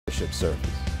worship service.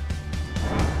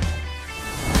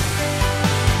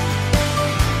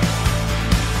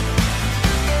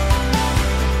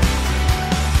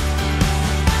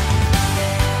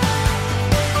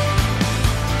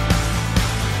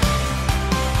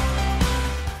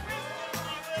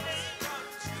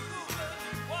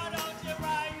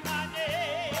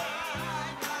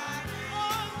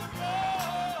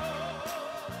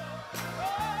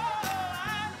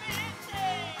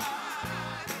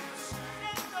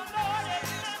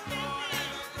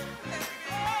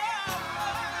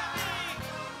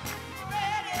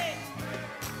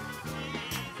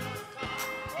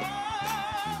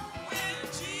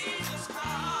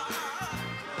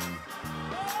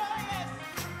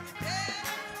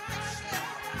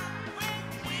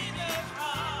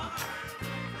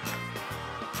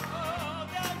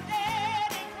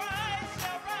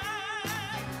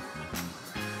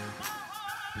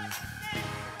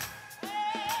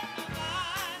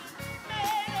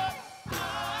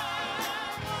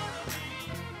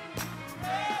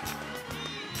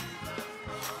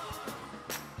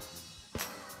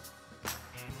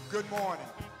 Good morning,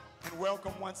 and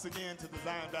welcome once again to the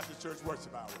Zion Baptist Church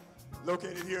Worship Hour,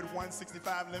 located here at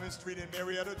 165 Lemon Street in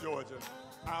Marietta, Georgia.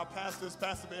 Our pastor is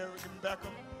Pastor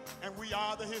Beckham, and we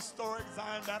are the historic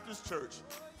Zion Baptist Church,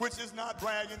 which is not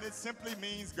bragging. It simply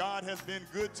means God has been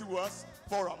good to us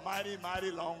for a mighty,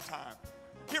 mighty long time.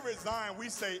 Here at Zion, we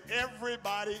say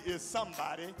everybody is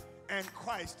somebody, and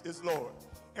Christ is Lord.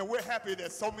 And we're happy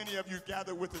that so many of you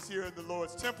gathered with us here in the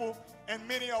Lord's temple, and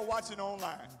many are watching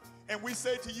online. And we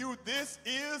say to you, this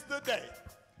is the day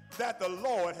that the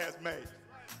Lord has made.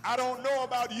 I don't know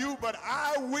about you, but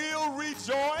I will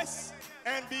rejoice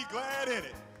and be glad in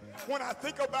it. When I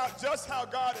think about just how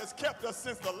God has kept us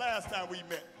since the last time we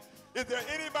met, is there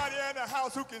anybody in the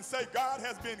house who can say God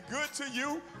has been good to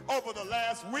you over the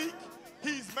last week?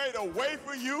 He's made a way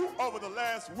for you over the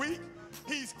last week.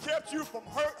 He's kept you from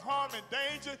hurt, harm, and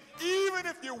danger. Even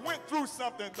if you went through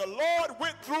something, the Lord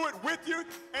went through it with you,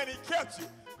 and he kept you.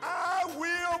 I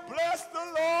will bless the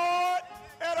Lord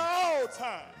at all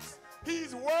times.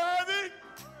 He's worthy.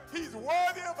 He's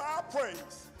worthy of our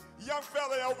praise. Young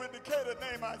fella over in Decatur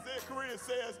named Isaiah Korea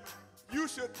says, you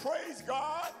should praise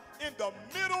God in the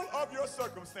middle of your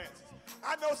circumstances.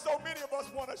 I know so many of us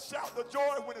want to shout the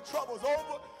joy when the trouble's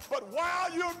over, but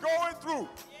while you're going through,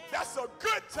 that's a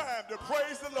good time to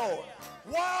praise the Lord.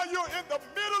 While you're in the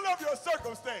middle of your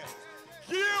circumstances,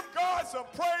 give God some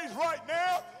praise right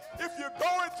now. If you're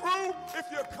going through, if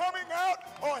you're coming out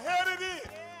or headed in,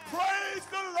 praise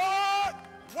the Lord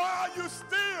while you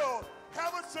still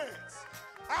have a chance.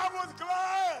 I was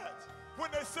glad when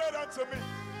they said unto me,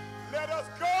 let us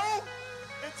go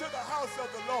into the house of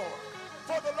the Lord.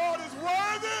 For the Lord is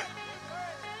worthy.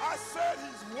 I said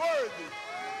he's worthy.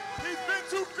 He's been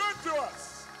too good to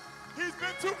us. He's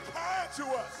been too kind to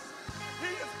us.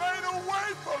 He has made a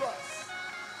way for us.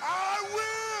 I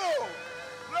will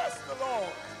bless the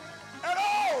Lord at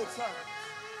all times.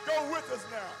 Go with us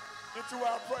now into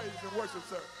our praise and worship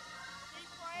service. Keep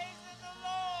praising the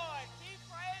Lord. Keep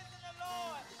praising the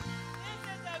Lord. This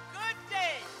is a good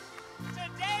day.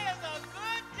 Today is a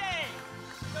good day.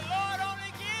 The Lord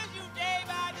only gives you day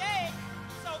by day.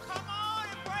 So come on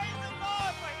and praise the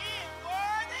Lord, for he is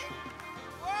worthy.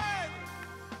 Worthy.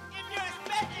 If you're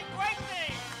expecting great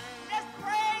things, just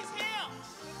praise him,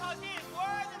 because he is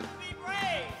worthy to be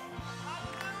praised.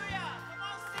 Hallelujah. Come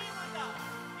on, sing with us.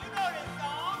 You know this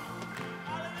song.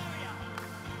 Hallelujah.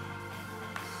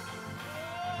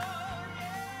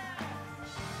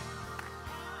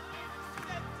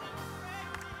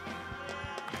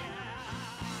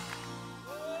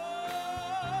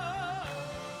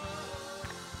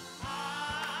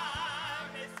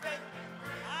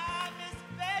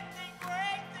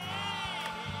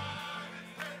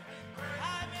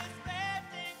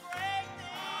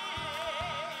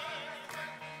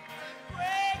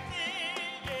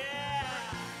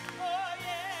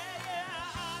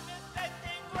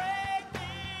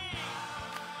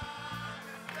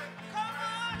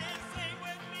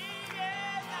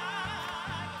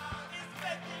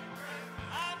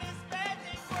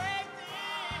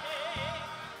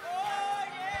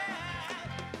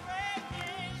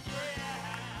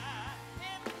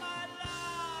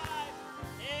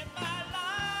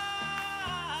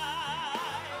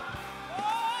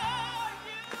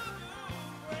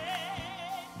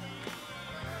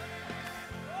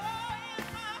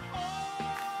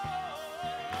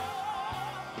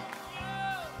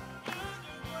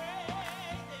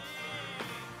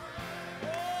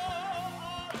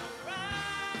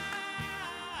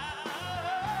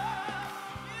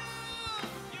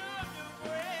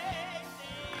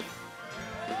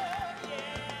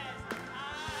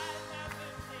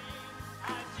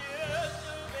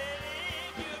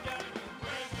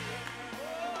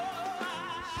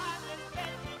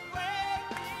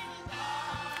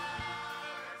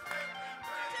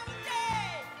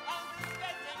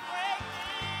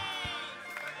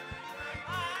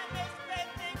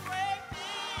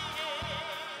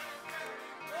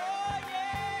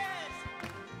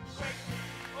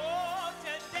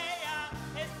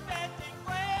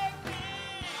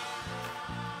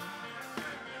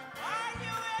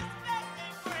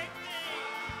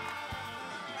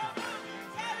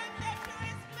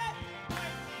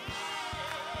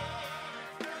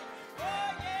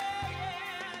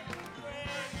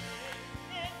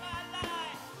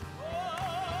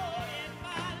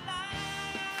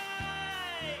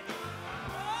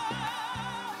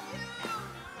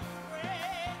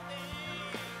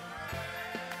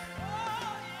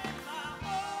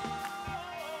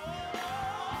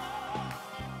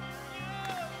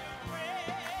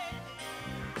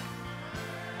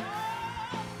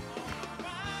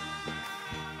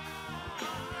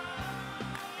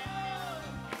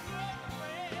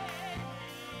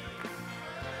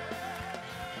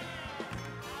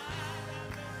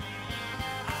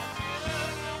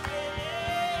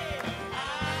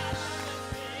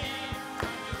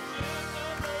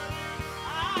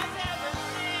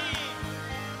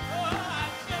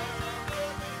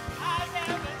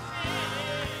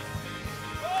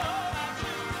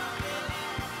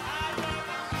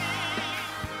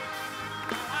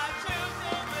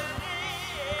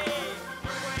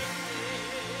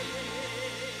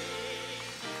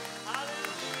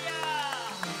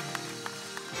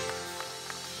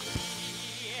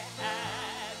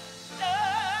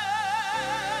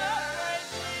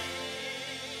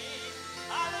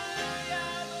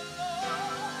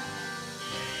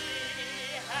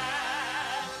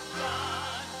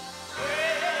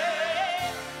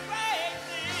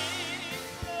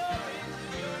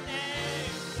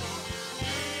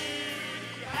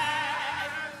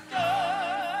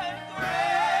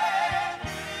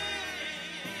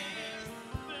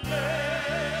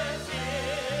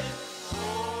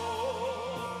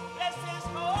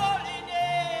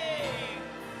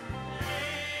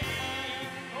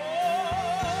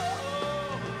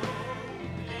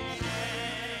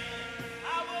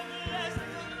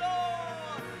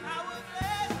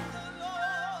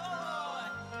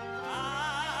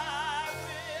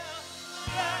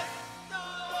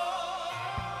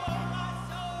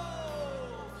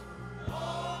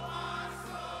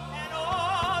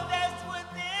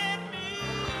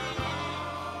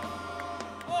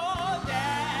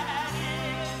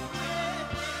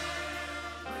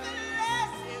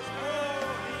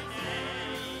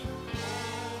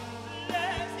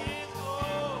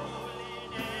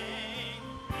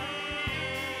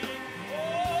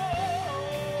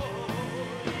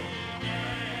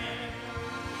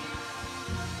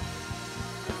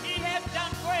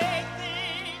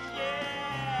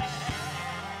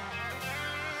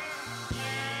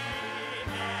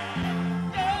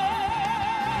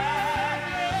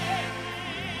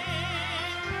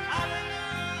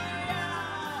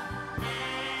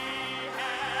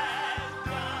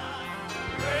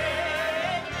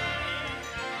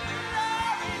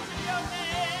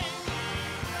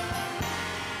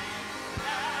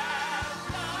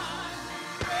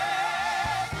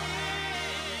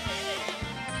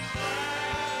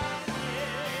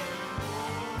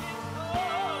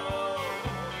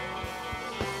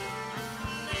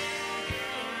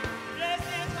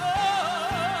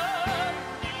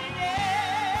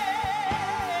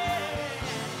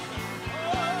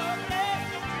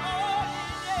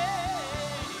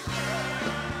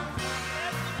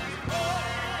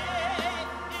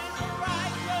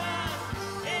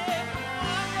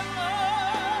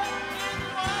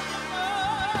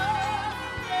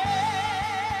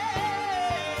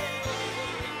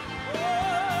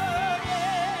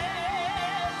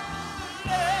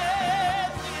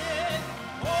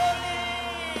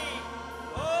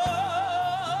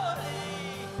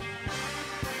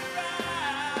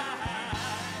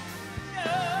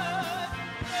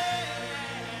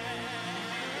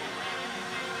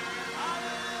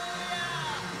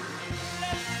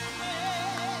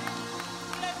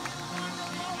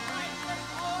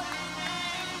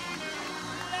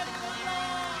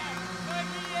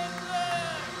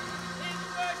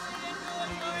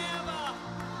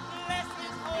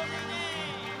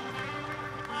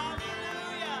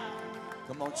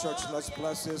 Come on, church, let's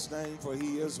bless his name, for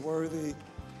he is worthy.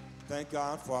 Thank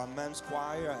God for our men's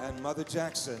choir and Mother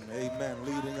Jackson, amen,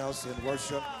 leading us in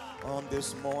worship on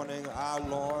this morning. Our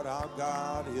Lord, our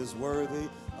God is worthy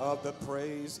of the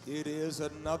praise. It is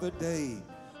another day,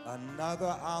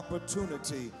 another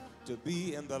opportunity to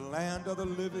be in the land of the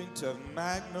living, to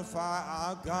magnify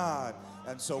our God.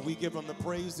 And so we give him the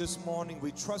praise this morning.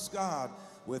 We trust God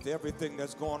with everything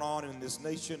that's going on in this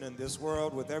nation, in this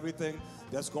world, with everything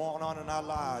that's going on in our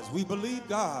lives. We believe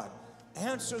God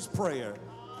answers prayer.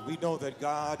 We know that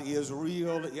God is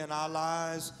real in our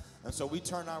lives. And so we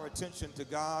turn our attention to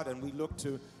God, and we look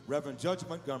to Reverend Judge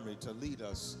Montgomery to lead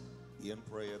us in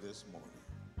prayer this morning.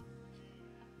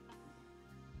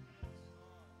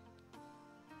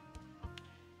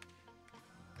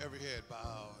 Every head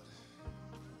bowed,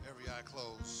 every eye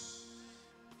closed.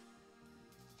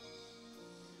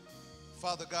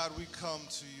 Father God, we come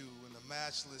to you in the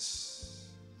matchless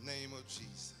name of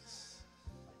Jesus,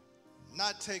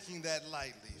 not taking that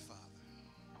lightly, Father.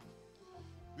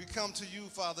 We come to you,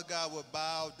 Father God, with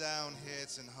bowed down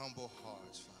heads and humble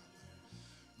hearts, Father,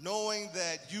 knowing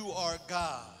that you are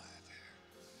God,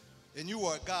 and you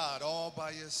are God all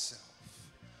by yourself.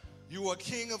 You are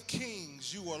King of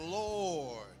kings. You are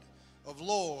Lord of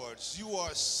lords. You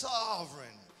are sovereign.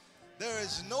 There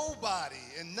is nobody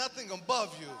and nothing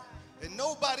above you, and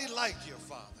nobody like you,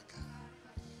 Father God.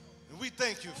 And we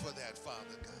thank you for that,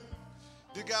 Father God.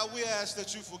 Dear God, we ask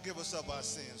that you forgive us of our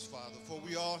sins, Father, for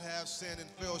we all have sinned and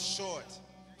fell short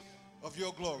of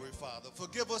your glory, Father.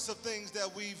 Forgive us of things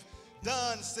that we've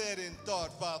done, said, and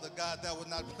thought, Father God, that were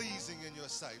not pleasing in your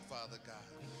sight, Father God.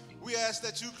 We ask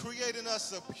that you create in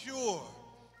us a pure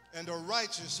and a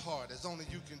righteous heart, as only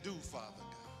you can do, Father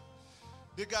God.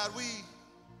 Dear God, we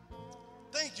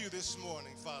thank you this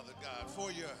morning, Father God,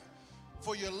 for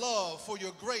your love, for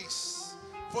your grace,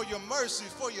 for your mercy,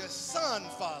 for your Son,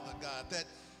 Father God,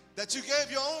 that you gave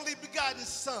your only begotten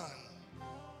Son,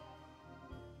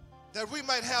 that we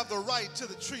might have the right to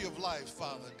the tree of life,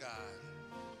 Father God.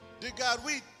 Dear God,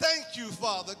 we thank you,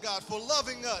 Father God, for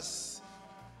loving us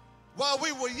while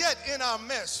we were yet in our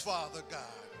mess, Father God.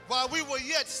 While we were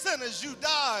yet sinners, you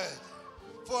died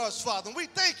for us, Father. And we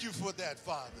thank you for that,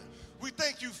 Father. We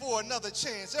thank you for another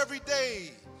chance. Every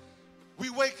day we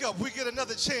wake up, we get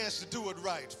another chance to do it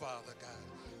right, Father God.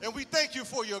 And we thank you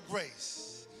for your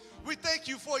grace. We thank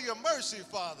you for your mercy,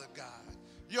 Father God.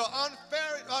 Your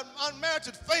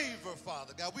unmerited favor,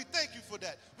 Father God. We thank you for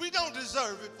that. We don't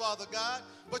deserve it, Father God,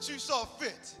 but you saw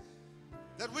fit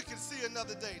that we can see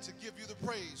another day to give you the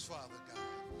praise, Father God.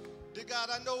 Dear God,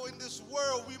 I know in this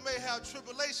world we may have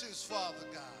tribulations, Father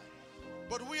God,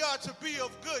 but we are to be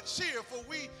of good cheer, for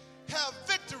we have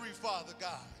victory, Father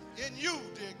God, in you,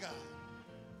 dear God.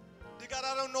 Dear God,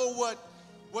 I don't know what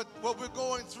we're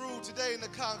going through today in the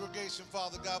congregation,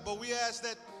 Father God, but we ask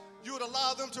that you would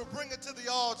allow them to bring it to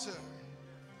the altar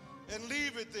and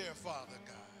leave it there, Father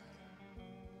God.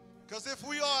 Because if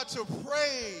we are to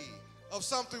pray of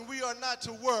something, we are not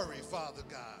to worry, Father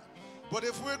God. But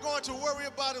if we're going to worry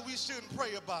about it, we shouldn't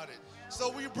pray about it.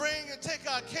 So we bring and take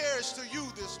our cares to you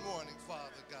this morning,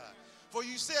 Father God. For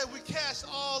you said we cast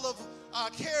all of our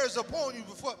cares upon you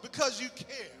because you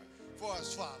care for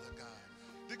us, Father God.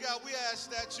 Dear God, we ask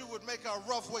that you would make our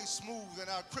rough way smooth and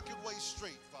our crooked way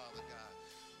straight, Father God.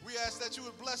 We ask that you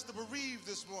would bless the bereaved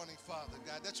this morning, Father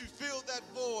God, that you fill that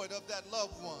void of that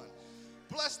loved one.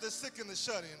 Bless the sick and the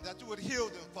shut-in, that you would heal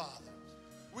them, Father.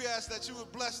 We ask that you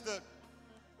would bless the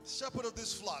shepherd of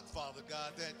this flock, Father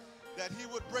God, that he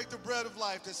would break the bread of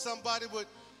life, that somebody would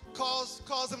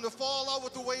cause him to fall out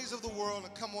with the ways of the world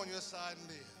and come on your side and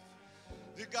live.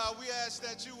 Dear God, we ask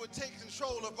that you would take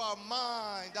control of our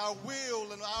mind, our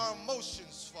will, and our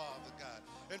emotions, Father God,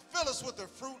 and fill us with the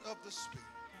fruit of the Spirit.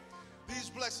 These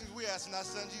blessings we ask in our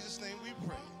Son Jesus' name we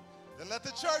pray. And let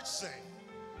the church sing,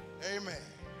 amen.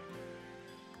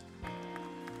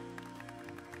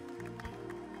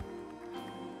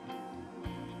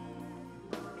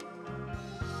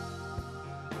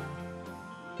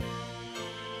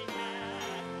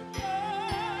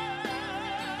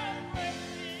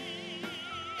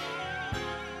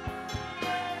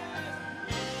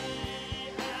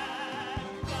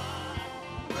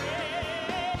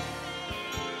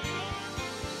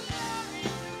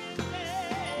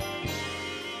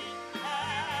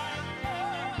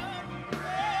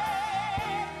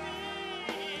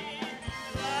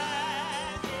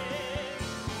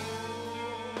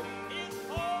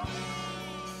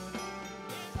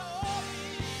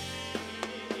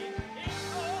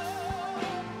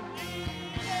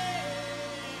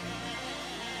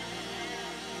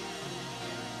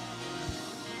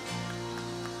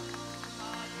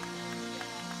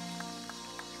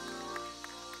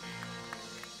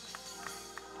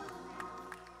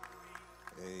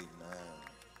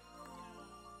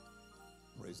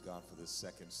 Praise God for this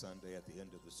second Sunday at the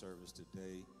end of the service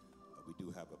today. We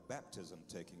do have a baptism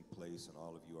taking place, and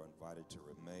all of you are invited to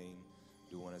remain.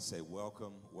 I do want to say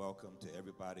welcome to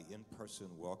everybody in person.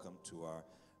 Welcome to our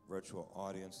virtual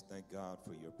audience. Thank God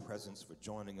for your presence, for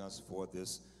joining us for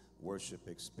this worship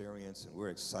experience, and we're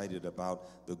excited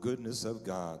about the goodness of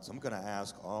God. So I'm going to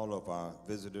ask all of our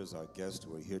visitors, our guests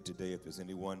who are here today, if there's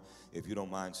anyone, if you don't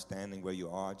mind standing where you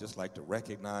are, I'd just like to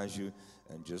recognize you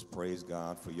and just praise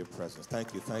God for your presence.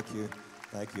 Thank you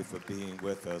for being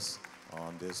with us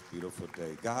on this beautiful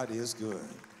day. God is good.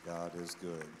 God is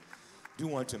good. I do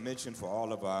want to mention for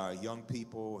all of our young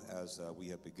people, as we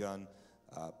have begun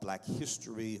Black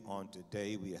History on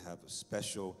today, we have a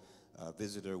special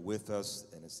visitor with us,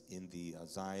 and it's in the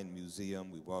Zion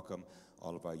Museum. We welcome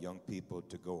all of our young people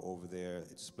to go over there.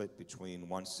 It's split between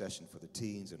one session for the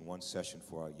teens and one session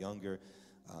for our younger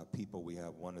people. We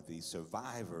have one of the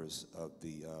survivors of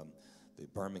the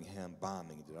Birmingham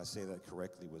bombing. Did I say that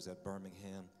correctly? Was that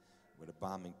Birmingham, where the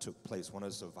bombing took place? One of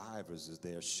the survivors is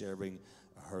there sharing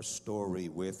her story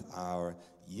with our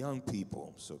young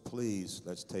people. So please,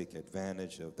 let's take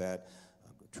advantage of that.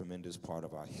 Tremendous part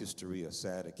of our history, a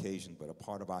sad occasion, but a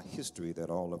part of our history that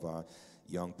all of our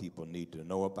young people need to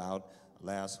know about.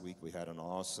 Last week we had an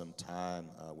awesome time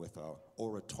with our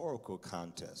oratorical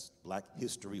contest, Black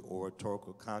History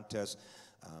Oratorical Contest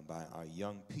by our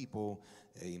young people.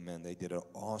 Amen. They did an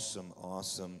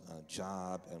awesome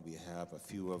job, and we have a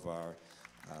few of our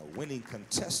winning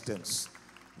contestants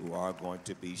who are going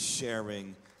to be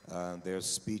sharing their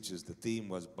speeches. The theme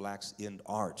was Blacks in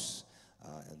Arts.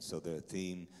 And so their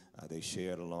theme, they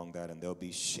shared along that, and they'll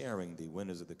be sharing the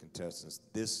winners of the contestants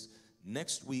this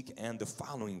next week and the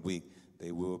following week.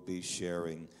 They will be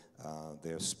sharing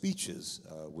their speeches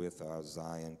with our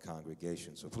Zion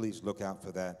congregation. So please look out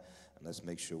for that, and let's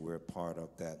make sure we're a part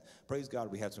of that. Praise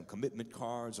God, we had some commitment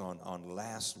cards on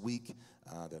last week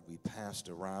that we passed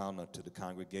around to the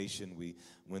congregation. We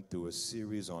went through a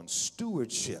series on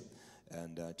stewardship,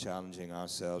 and challenging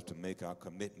ourselves to make our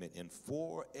commitment in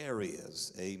 4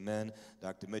 areas. Amen.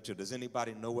 Dr. Mitchell, does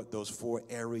anybody know what those 4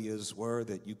 areas were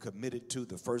that you committed to?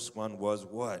 The first one was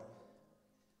what?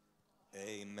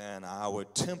 Amen. Our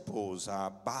temples,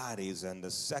 our bodies. And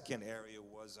the second area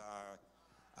was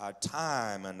our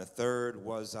time. And the third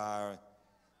was our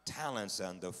talents.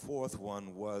 And the fourth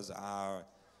one was our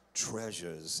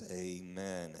treasures.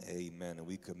 Amen. Amen. And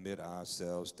we commit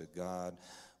ourselves to God.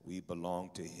 We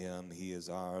belong to him. He is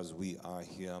ours. We are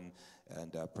him.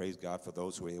 And praise God for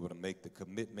those who are able to make the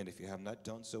commitment. If you have not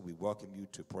done so, we welcome you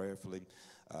to prayerfully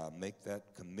make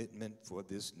that commitment for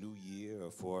this new year, or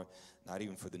for not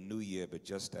even for the new year, but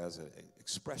just as an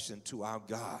expression to our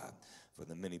God for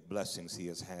the many blessings he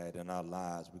has had in our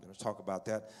lives. We're going to talk about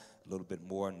that a little bit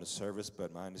more in the service,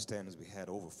 but my understanding is we had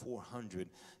over 400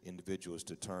 individuals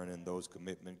to turn in those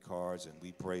commitment cards, and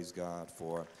we praise God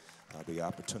for the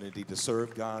opportunity to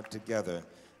serve God together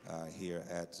here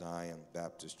at Zion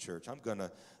Baptist Church. I'm going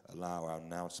to allow our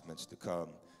announcements to come,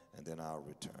 and then I'll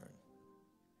return.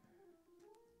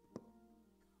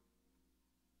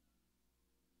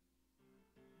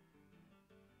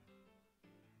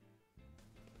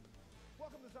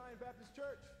 Welcome to Zion Baptist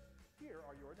Church. Here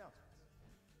are your announcements.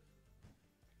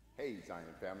 Hey, Zion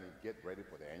family, get ready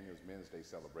for the annual Men's Day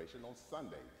celebration on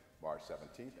Sunday, March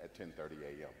 17th at 10:30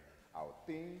 a.m. Our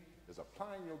theme is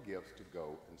applying your gifts to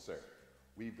go and serve.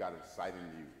 We've got exciting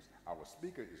news. Our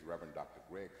speaker is Reverend Dr.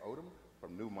 Greg Odom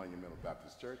from New Monumental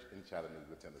Baptist Church in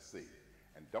Chattanooga, Tennessee.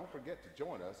 And don't forget to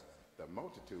join us, the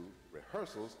Multitude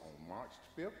rehearsals on March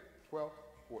 5th, 12th,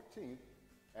 14th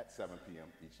at 7 p.m.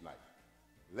 each night.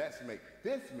 Let's make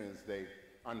this Men's Day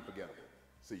unforgettable.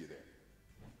 See you there.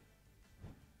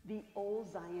 The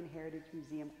Old Zion Heritage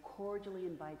Museum cordially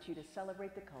invites you to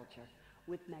celebrate the culture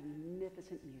with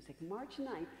magnificent music March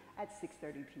 9th at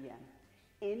 6:30 p.m.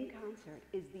 In concert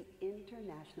is the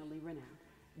internationally renowned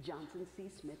Johnson C.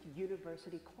 Smith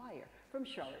University Choir from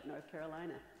Charlotte, North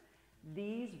Carolina.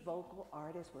 These vocal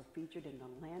artists were featured in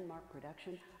the landmark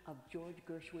production of George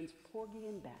Gershwin's Porgy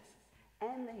and Bess,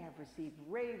 and they have received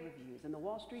rave reviews in the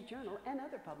Wall Street Journal and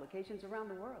other publications around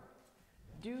the world.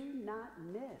 Do not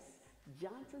miss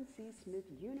Johnson C. Smith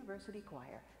University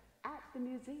Choir at the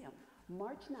museum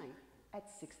March 9th at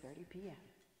 6:30 p.m.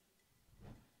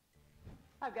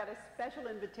 I've got a special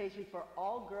invitation for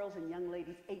all girls and young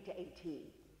ladies 8 to 18.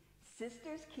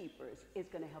 Sisters Keepers is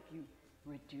going to help you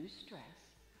reduce stress,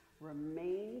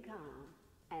 remain calm,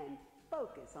 and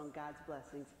focus on God's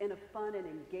blessings in a fun and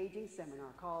engaging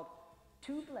seminar called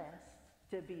Too Blessed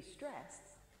to Be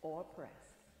Stressed or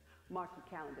Pressed. Mark your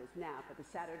calendars now for the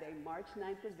Saturday, March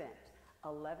 9th event,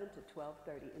 11 to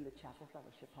 12:30 in the Chapel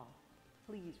Fellowship Hall.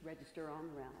 Please register on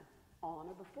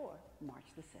or before March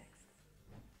the 6th.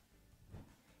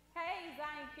 Hey,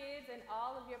 Zion Kids and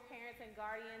all of your parents and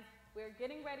guardians, we're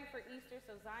getting ready for Easter,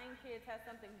 so Zion Kids has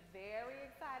something very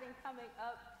exciting coming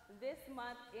up this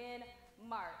month in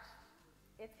March.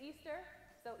 It's Easter,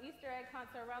 so Easter egg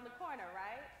hunts are around the corner,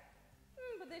 right?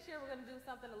 But this year we're going to do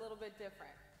something a little bit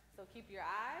different. So keep your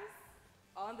eyes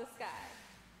on the sky.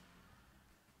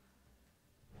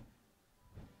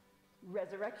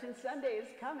 Resurrection Sunday is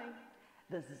coming.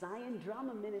 The Zion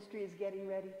Drama Ministry is getting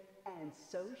ready, and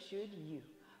so should you,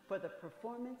 for the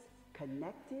performance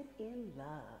Connected in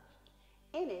Love.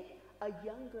 In it, a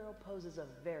young girl poses a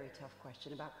very tough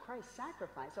question about Christ's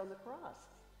sacrifice on the cross.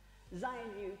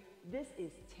 Zion Youth, this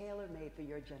is tailor-made for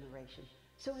your generation,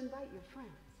 so invite your friends.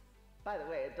 By the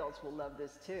way, adults will love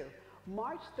this too.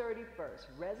 March 31st,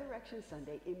 Resurrection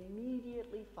Sunday,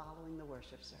 immediately following the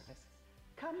worship service.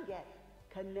 Come get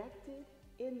Connected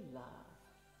in Love.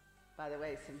 By the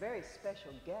way, some very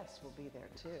special guests will be there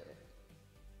too.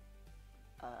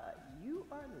 You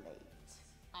are late.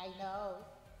 I know.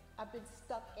 I've been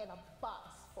stuck in a box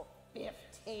for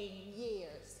 15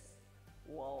 years.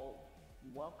 Well,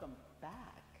 welcome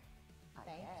back.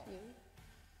 Thank you.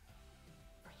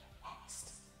 For your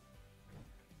next.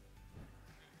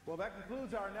 Well, that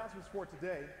concludes our announcements for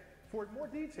today. For more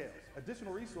details,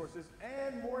 additional resources,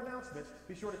 and more announcements,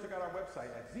 be sure to check out our website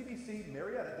at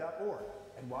zbcmarietta.org.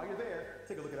 And while you're there,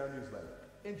 take a look at our newsletter.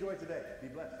 Enjoy today. Be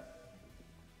blessed.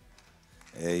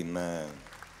 Amen.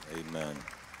 Amen.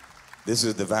 This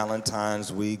is the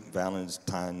Valentine's week.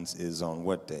 Valentine's is on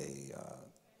what day?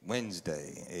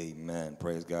 Wednesday. Amen.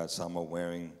 Praise God. Some are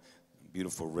wearing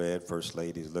beautiful red. First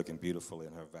Lady is looking beautiful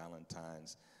in her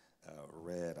Valentine's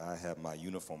red. I have my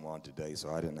uniform on today,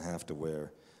 so I didn't have to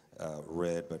wear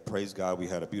red. But praise God, we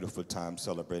had a beautiful time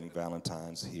celebrating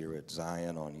Valentine's here at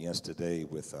Zion on yesterday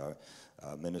with our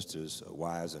Ministers,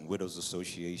 Wives, and Widows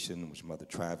Association, which Mother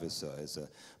Travis is a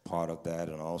part of that.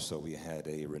 And also we had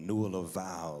a renewal of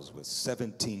vows with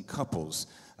 17 couples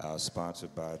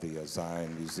sponsored by the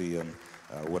Zion Museum.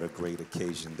 What a great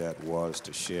occasion that was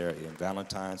to share in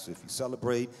Valentine's. So if you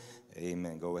celebrate,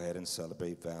 amen, go ahead and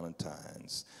celebrate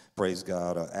Valentine's. Praise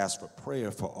God. Ask for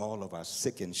prayer for all of our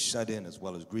sick and shut-in as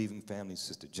well as grieving families.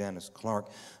 Sister Janice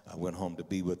Clark went home to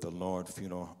be with the Lord.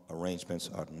 Funeral arrangements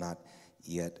are not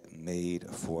yet made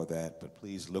for that, but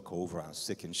please look over our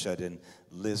sick and shut-in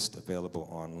list available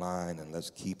online, and let's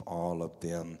keep all of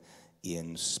them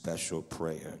in special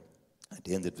prayer. At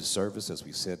the end of the service, as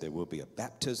we said, there will be a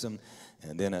baptism.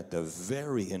 And then at the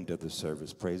very end of the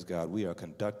service, praise God, we are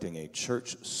conducting a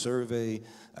church survey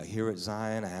here at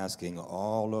Zion, asking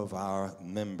all of our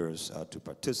members to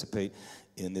participate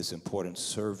in this important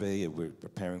survey. We're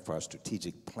preparing for our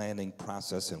strategic planning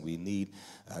process, and we need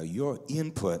your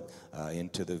input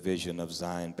into the vision of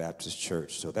Zion Baptist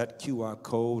Church. So that QR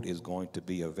code is going to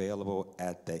be available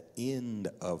at the end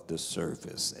of the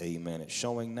service. Amen. It's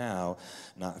showing now,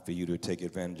 not for you to take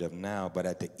advantage of now, but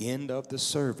at the end of the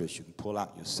service, you can pull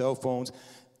out your cell phones.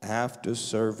 After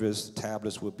service,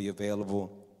 tablets will be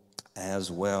available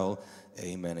as well.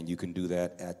 Amen. And you can do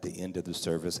that at the end of the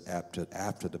service after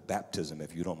the baptism,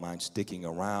 if you don't mind sticking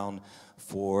around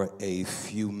for a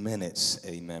few minutes.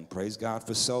 Amen. Praise God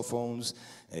for cell phones.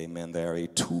 Amen. They're a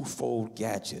twofold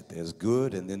gadget. There's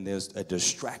good, and then there's a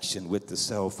distraction with the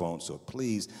cell phone. So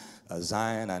please,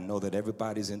 Zion, I know that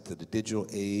everybody's into the digital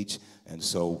age, and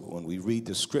so when we read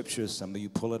the scriptures, some of you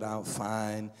pull it out,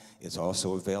 fine. It's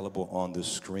also available on the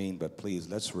screen, but please,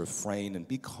 let's refrain and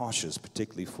be cautious,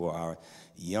 particularly for our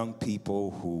young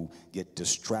people who get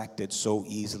distracted so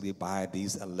easily by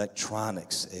these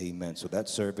electronics. Amen. So that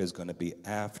survey is going to be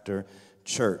after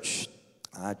church.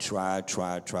 I try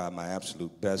my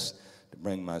absolute best to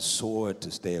bring my sword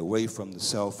to stay away from the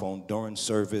cell phone during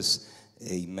service.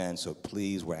 Amen. So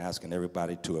please, we're asking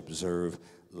everybody to observe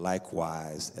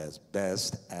likewise as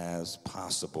best as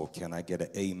possible. Can I get an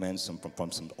amen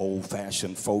from some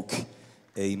old-fashioned folk?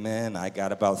 Amen. I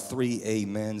got about 3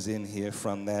 amens in here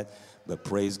from that. But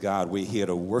praise God, we're here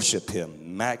to worship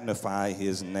him, magnify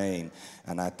his name.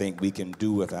 And I think we can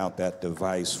do without that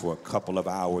device for a couple of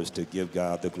hours to give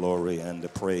God the glory and the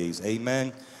praise.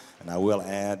 Amen. And I will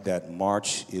add that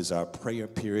March is our prayer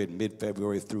period.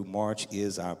 Mid-February through March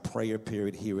is our prayer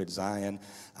period here at Zion.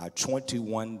 Our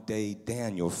 21-day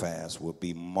Daniel fast will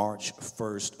be March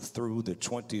 1st through the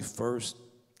 21st.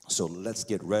 So let's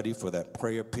get ready for that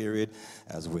prayer period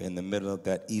as we're in the middle of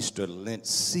that Easter Lent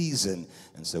season.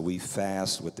 And so we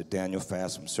fast with the Daniel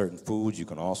fast from certain foods. You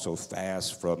can also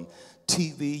fast from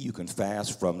TV. You can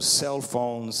fast from cell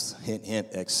phones, hint, hint,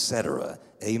 etc.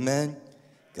 Amen.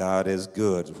 God is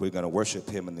good. We're going to worship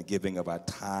him in the giving of our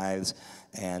tithes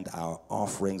and our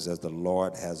offerings as the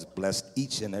Lord has blessed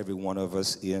each and every one of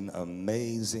us in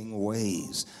amazing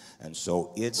ways. And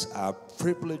so it's our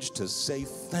privilege to say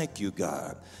thank you,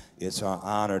 God. It's our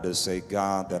honor to say,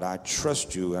 God, that I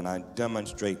trust you, and I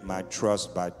demonstrate my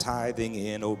trust by tithing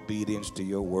in obedience to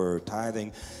your word.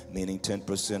 Tithing meaning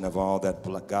 10% of all that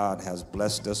God has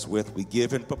blessed us with. We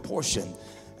give in proportion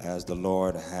as the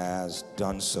Lord has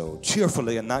done so.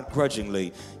 Cheerfully and not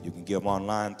grudgingly. You can give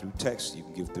online through text. You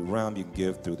can give through Realm. You can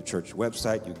give through the church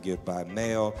website. You can give by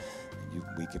mail.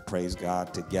 We can praise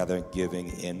God together, giving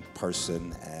in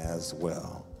person as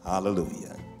well.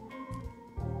 Hallelujah.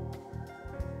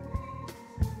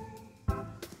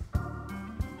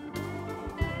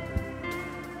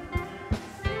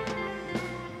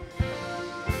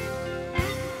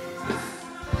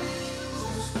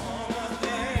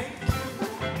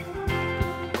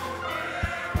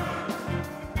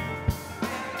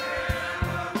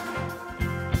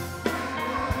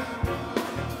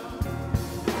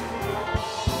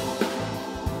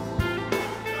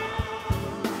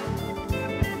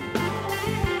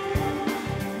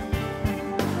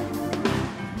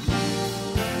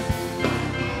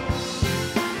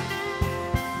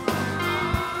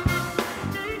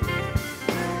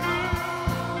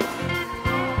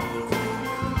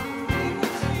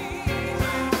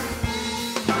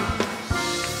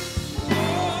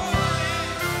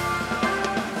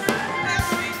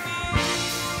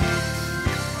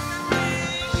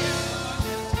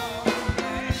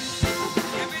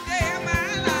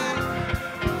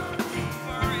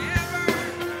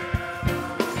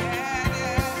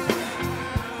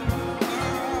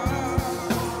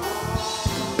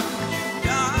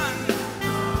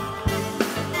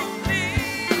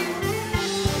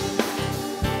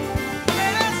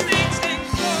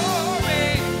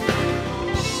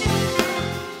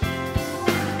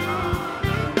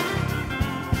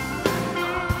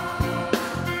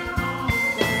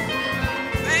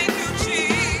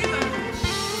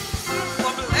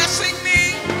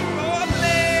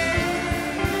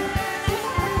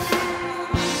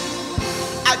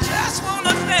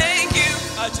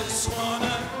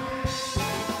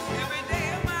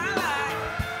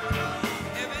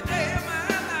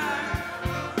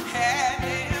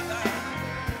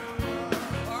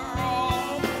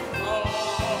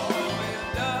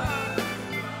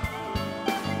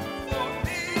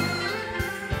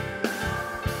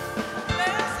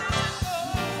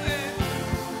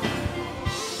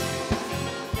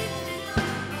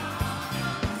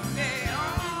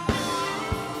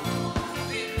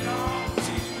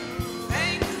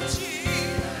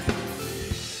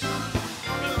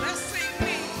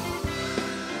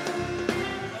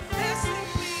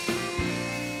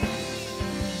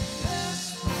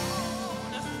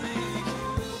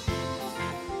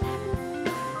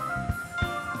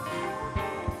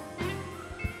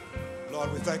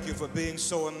 Lord, we thank you for being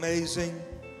so amazing.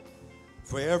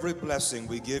 For every blessing,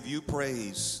 we give you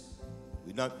praise.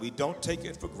 We don't take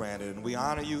it for granted, and we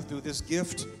honor you through this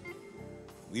gift.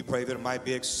 We pray that it might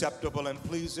be acceptable and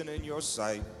pleasing in your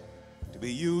sight, to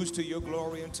be used to your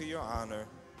glory and to your honor.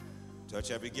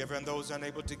 Touch every giver and those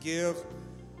unable to give.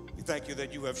 We thank you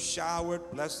that you have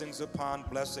showered blessings upon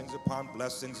blessings upon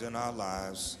blessings in our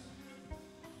lives.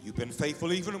 You've been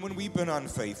faithful even when we've been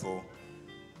unfaithful.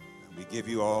 And we give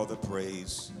you all the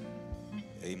praise.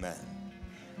 Amen.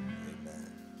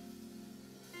 Amen.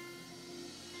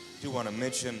 I do want to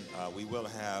mention we will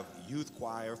have youth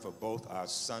choir for both our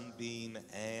Sunbeam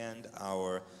and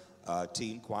our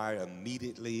teen choir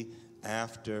immediately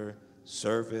after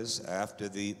service, after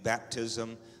the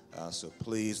baptism. So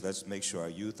please, let's make sure our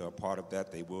youth are a part of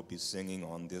that. They will be singing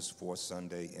on this fourth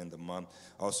Sunday in the month.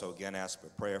 Also, again, ask for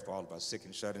prayer for all of our sick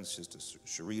and shut-ins. Sister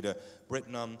Sharita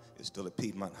Britnum is still at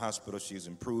Piedmont Hospital. She's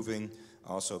improving.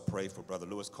 Also pray for Brother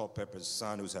Lewis Culpepper's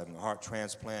son, who's having a heart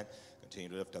transplant. Continue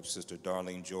to lift up Sister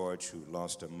Darlene George, who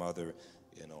lost her mother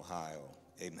in Ohio.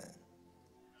 Amen.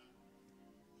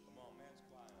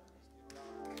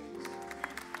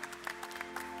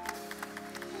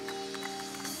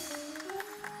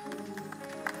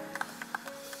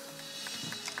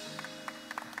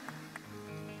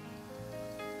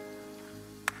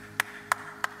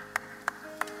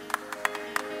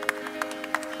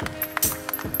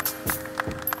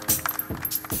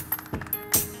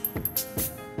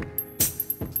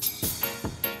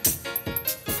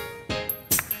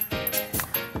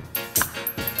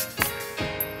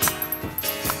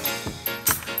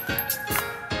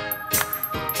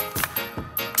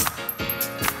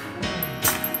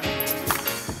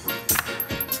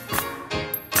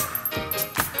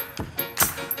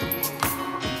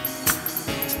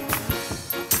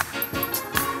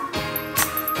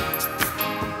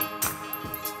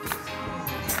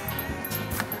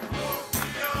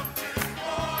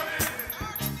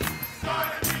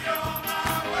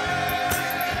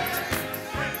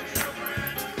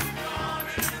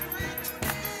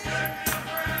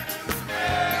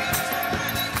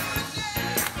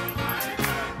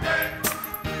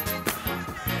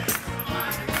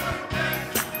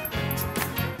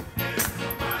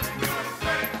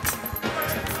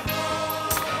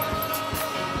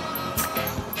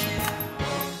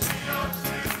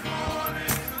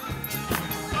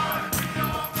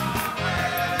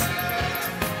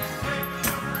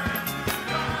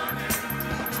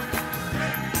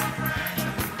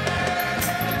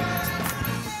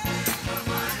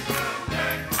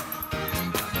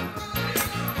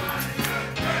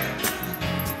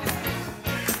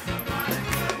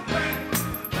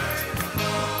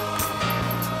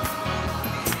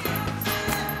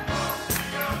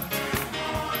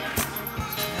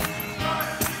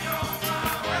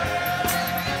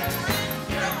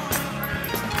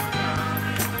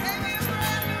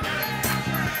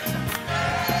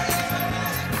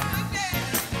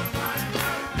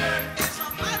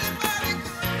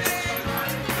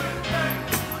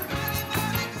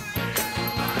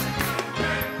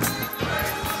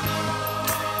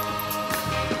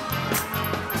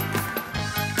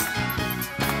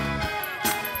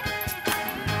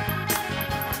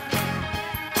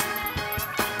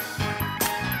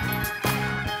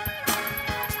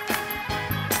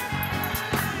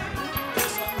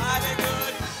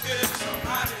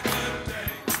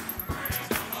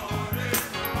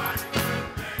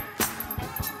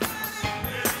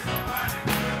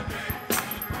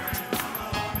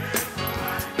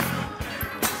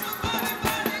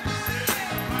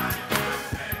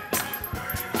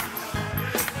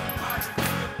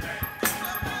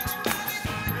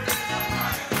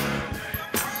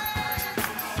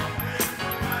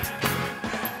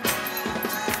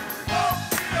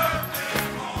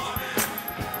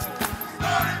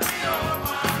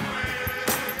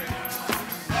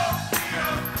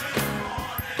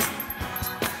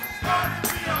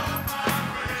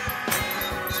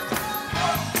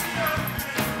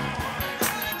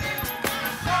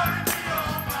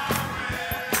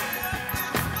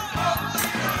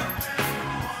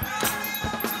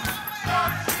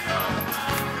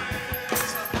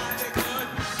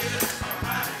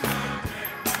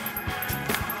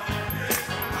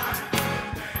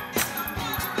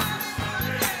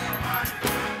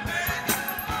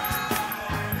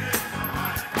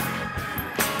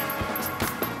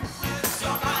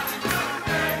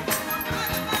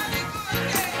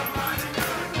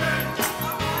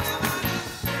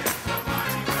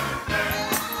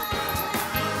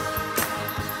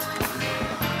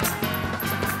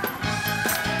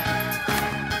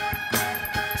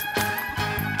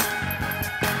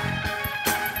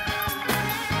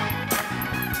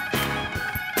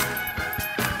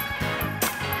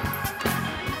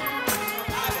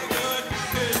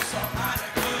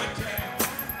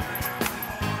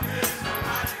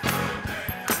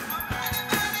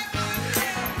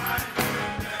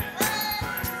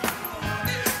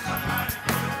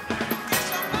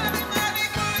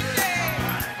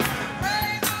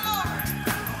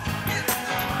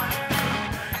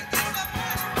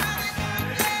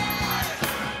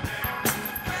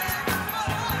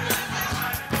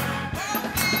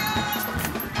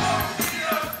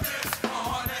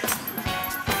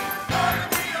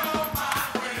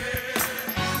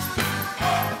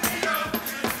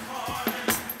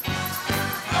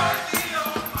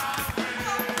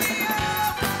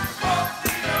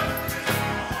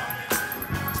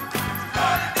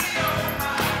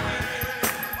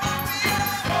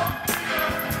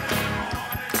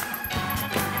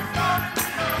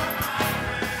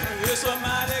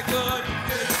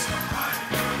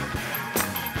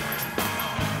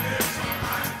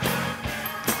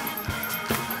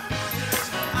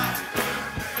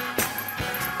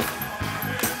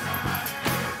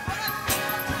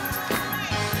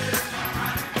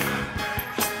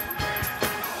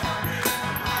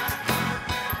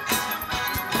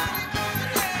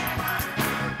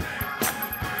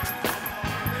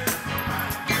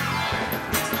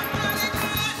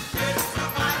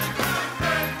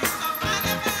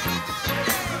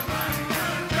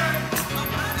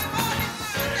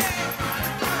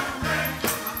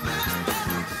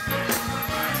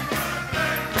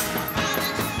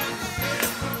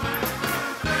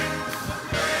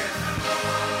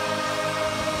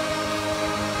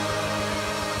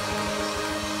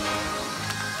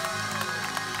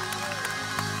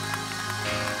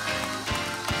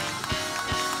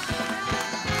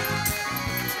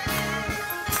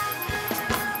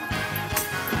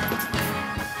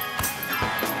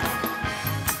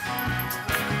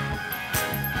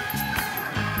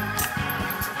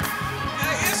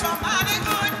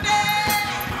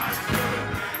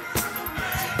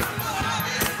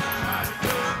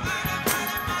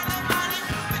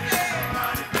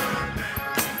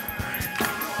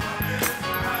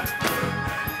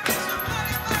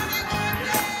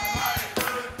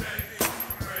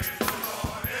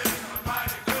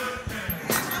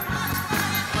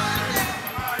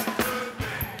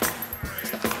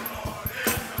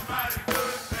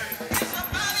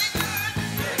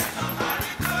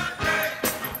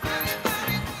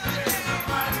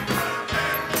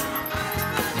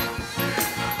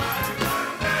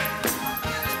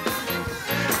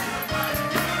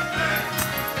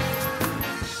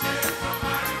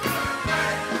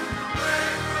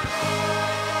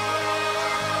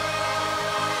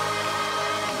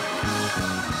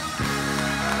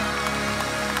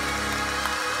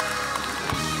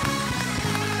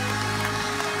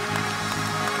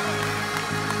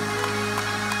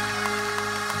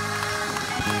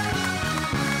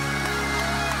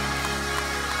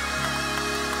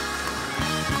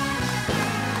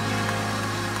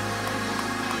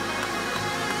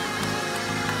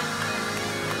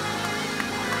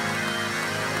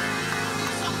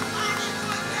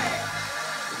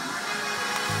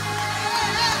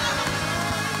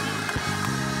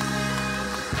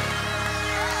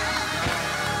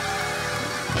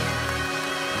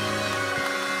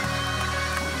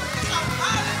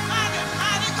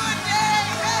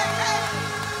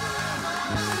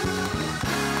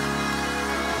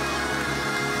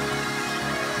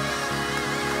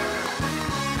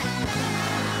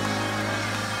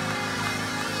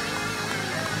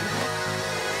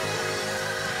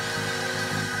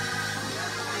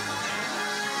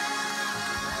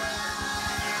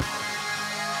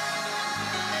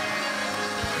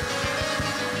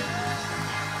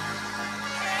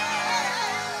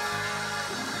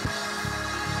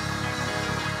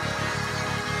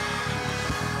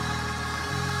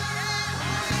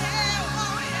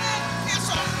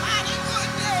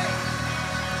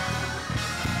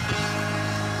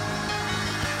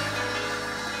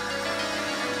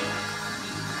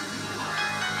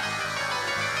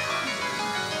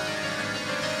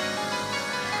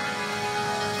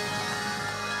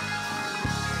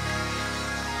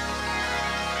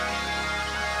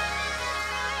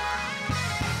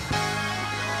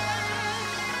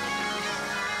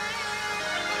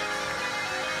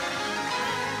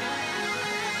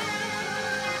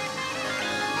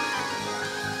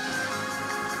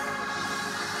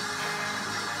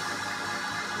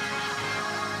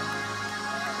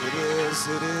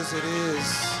 it is, it is.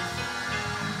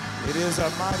 It is a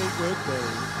mighty good day.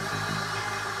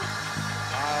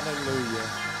 Hallelujah.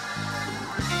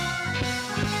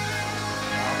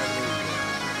 Hallelujah.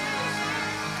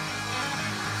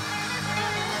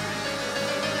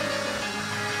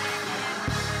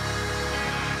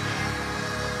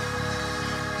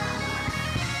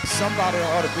 Somebody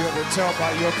ought to be able to tell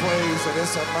by your praise that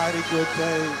it's a mighty good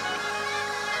day.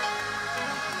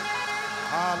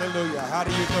 Hallelujah. How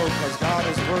do you know? Because God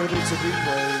is worthy to be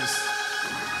praised.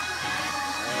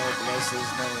 Oh, bless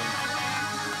his name.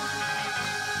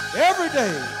 Every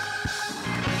day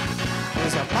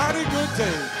is a mighty good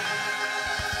day.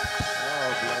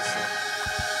 Oh, bless him.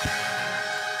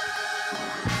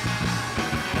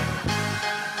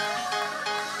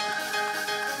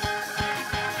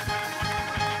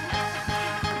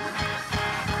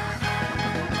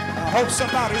 I hope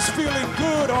somebody's feeling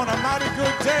good on a mighty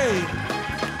good day.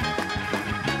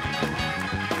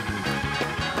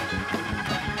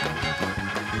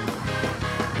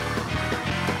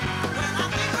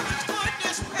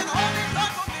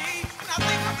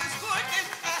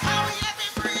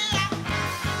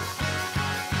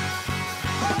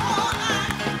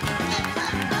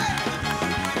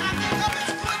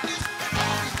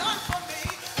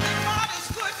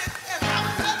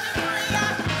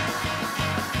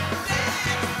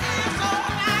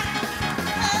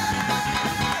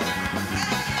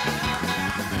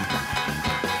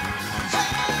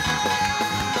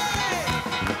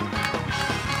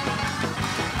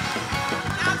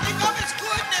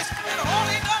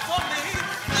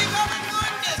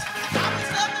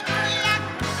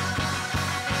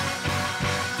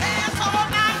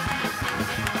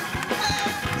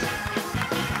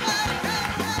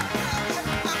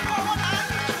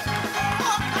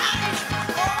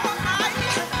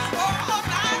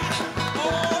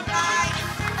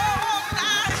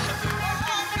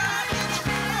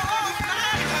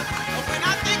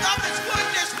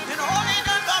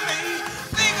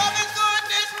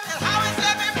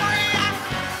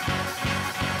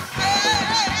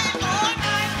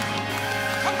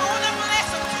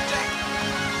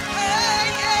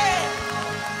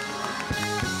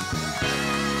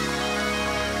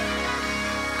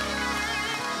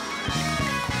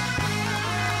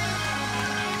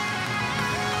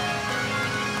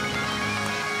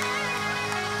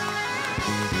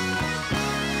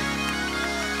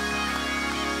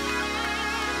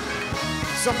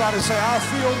 Somebody say, I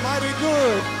feel mighty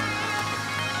good.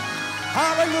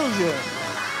 Hallelujah.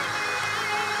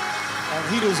 And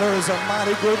he deserves a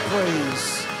mighty good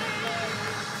praise.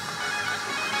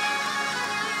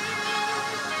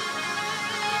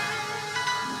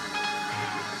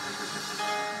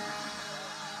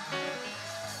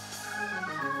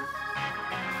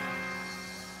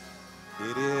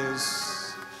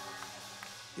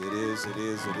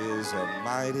 It is a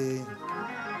mighty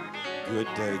good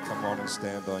day. Come on and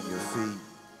stand on your feet.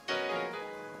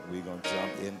 We're going to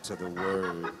jump into the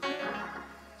word.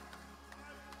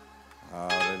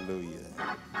 Hallelujah.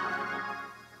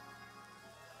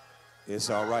 It's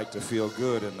all right to feel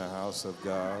good in the house of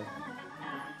God.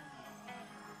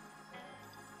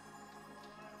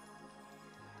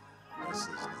 Bless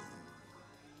his name.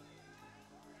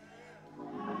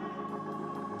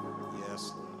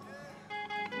 Yes, Lord.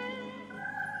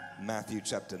 Matthew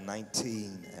chapter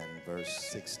 19 and verse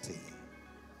 16.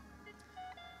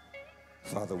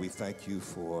 Father, we thank you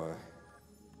for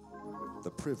the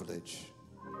privilege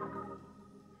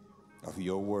of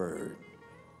your word,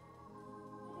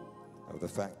 of the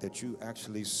fact that you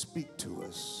actually speak to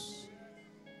us,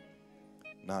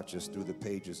 not just through the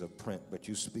pages of print, but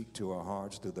you speak to our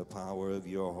hearts through the power of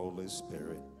your Holy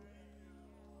Spirit.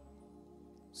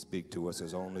 Speak to us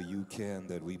as only you can,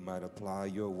 that we might apply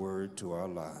your word to our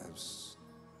lives.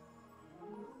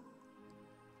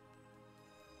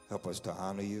 Help us to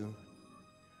honor you.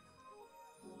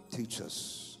 Teach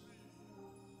us.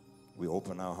 We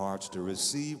open our hearts to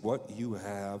receive what you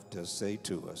have to say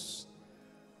to us.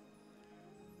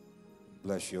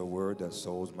 Bless your word that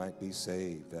souls might be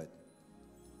saved, that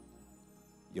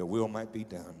your will might be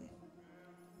done.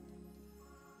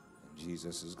 And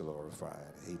Jesus is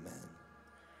glorified. Amen.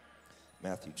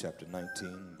 Matthew chapter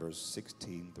 19, verse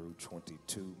 16 through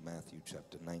 22. Matthew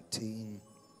chapter 19.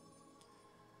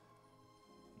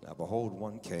 Now behold,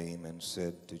 one came and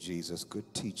said to Jesus,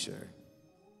 Good teacher,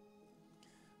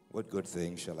 what good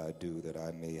thing shall I do that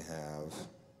I may have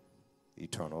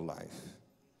eternal life?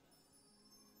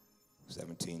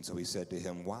 17, so he said to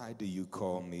him, Why do you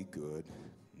call me good?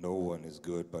 No one is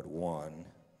good but one,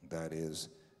 that is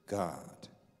God.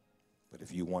 But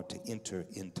if you want to enter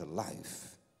into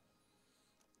life,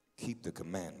 keep the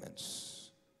commandments.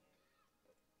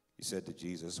 He said to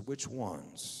Jesus, which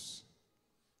ones?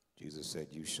 Jesus said,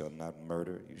 you shall not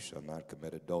murder, you shall not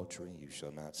commit adultery, you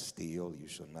shall not steal, you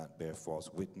shall not bear false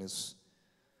witness.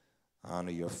 Honor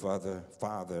your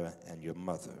father and your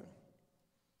mother.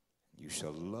 You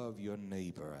shall love your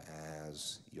neighbor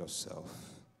as yourself.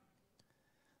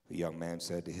 The young man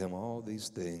said to him, all these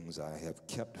things I have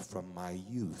kept from my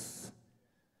youth.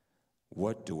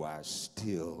 What do I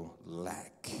still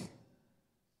lack?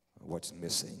 What's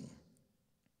missing?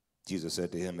 Jesus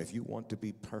said to him, if you want to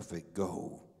be perfect,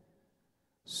 go.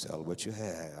 Sell what you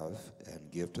have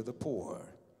and give to the poor,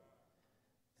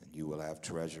 and you will have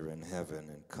treasure in heaven,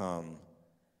 and come,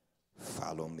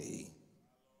 follow me.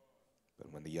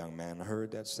 But when the young man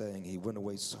heard that saying, he went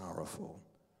away sorrowful,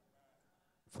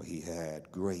 for he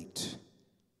had great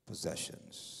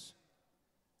possessions.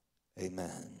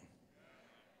 Amen.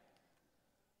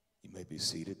 You may be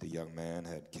seated. The young man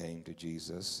had came to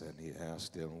Jesus, and he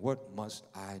asked him, what must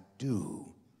I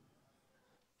do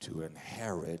to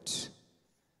inherit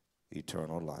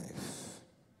eternal life?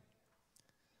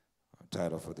 Our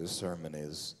title for this sermon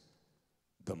is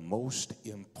The Most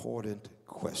Important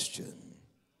Question.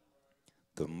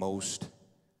 The most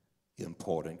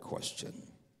important question.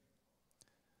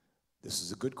 This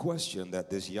is a good question that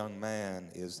this young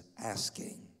man is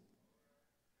asking.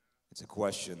 It's a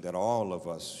question that all of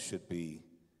us should be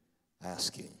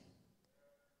asking.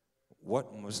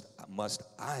 What must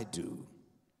I do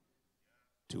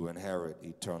to inherit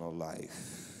eternal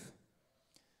life?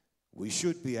 We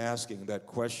should be asking that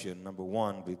question, number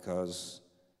one, because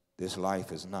this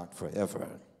life is not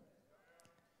forever.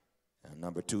 And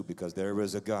number two, because there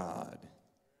is a God.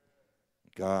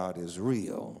 God is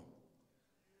real.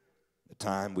 The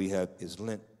time we have is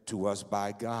lent to us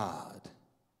by God.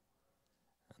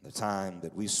 And the time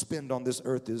that we spend on this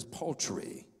earth is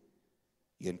paltry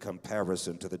in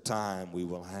comparison to the time we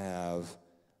will have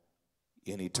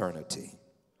in eternity.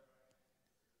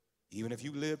 Even if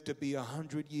you live to be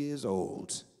 100 years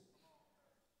old,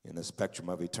 in the spectrum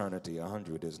of eternity,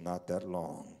 100 is not that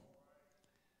long.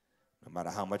 No matter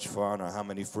how much fun or how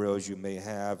many frills you may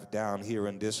have down here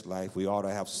in this life, we ought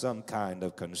to have some kind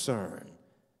of concern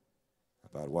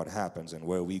about what happens and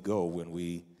where we go when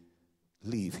we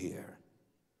leave here.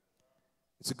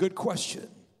 It's a good question.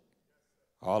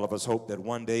 All of us hope that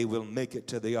one day we'll make it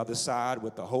to the other side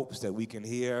with the hopes that we can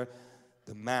hear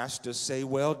the Master say,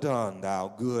 well done, thou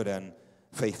good and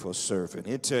faithful servant.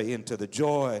 Enter into the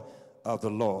joy of the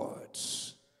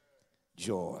Lord's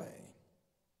joy.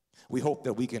 We hope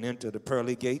that we can enter the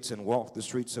pearly gates and walk the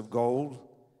streets of gold.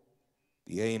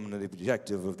 The aim and the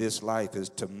objective of this life is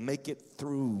to make it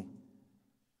through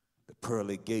the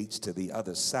pearly gates to the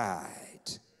other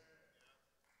side,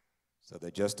 so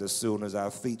that just as soon as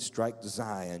our feet strike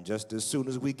Zion, just as soon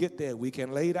as we get there, we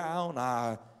can lay down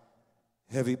our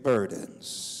heavy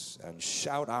burdens and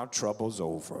shout our troubles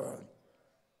over.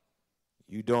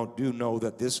 You do know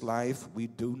that this life we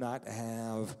do not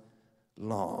have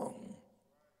long.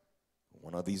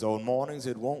 One of these old mornings,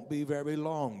 it won't be very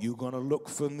long. You're going to look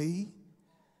for me,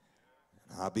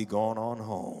 and I'll be going on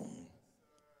home.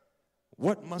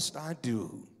 What must I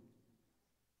do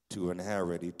to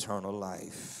inherit eternal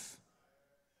life?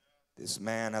 This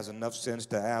man has enough sense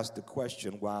to ask the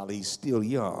question while he's still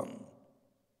young.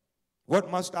 What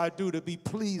must I do to be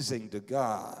pleasing to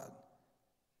God?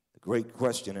 The great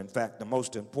question, in fact, the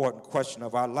most important question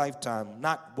of our lifetime,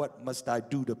 not what must I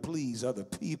do to please other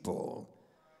people,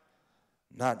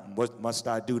 not what must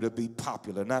I do to be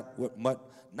popular, not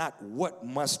what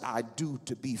must I do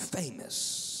to be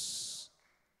famous,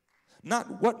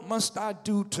 not what must I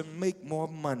do to make more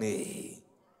money,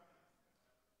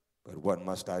 but what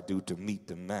must I do to meet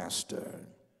the Master,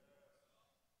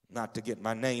 not to get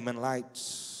my name in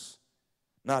lights,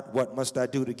 not what must I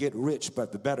do to get rich,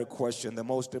 but the better question, the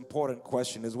most important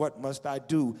question is what must I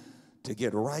do to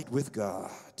get right with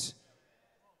God?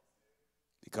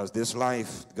 Because this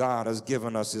life God has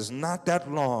given us is not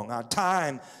that long. Our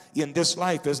time in this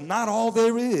life is not all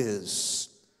there is.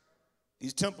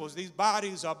 These temples, these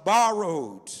bodies are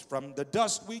borrowed from the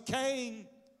dust we came,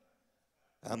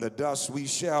 and the dust we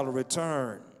shall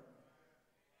return.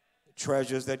 The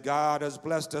treasures that God has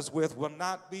blessed us with will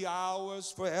not be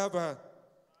ours forever.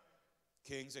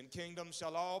 Kings and kingdoms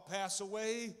shall all pass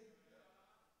away,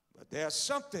 but there's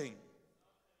something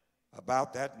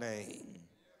about that name.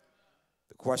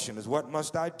 The question is, what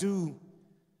must I do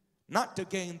not to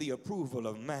gain the approval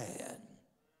of man,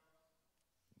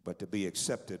 but to be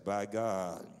accepted by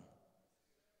God?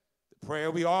 The prayer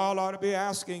we all ought to be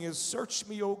asking is, search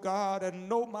me, O God, and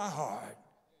know my heart.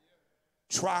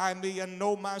 Try me and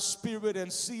know my spirit,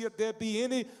 and see if there be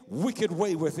any wicked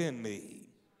way within me,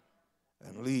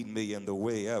 and lead me in the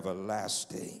way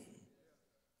everlasting.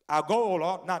 Our goal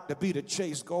ought not to be to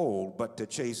chase gold, but to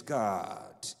chase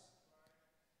God.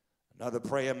 Another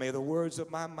prayer, may the words of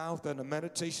my mouth and the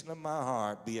meditation of my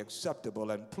heart be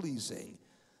acceptable and pleasing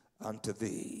unto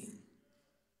thee.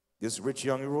 This rich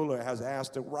young ruler has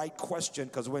asked the right question,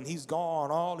 because when he's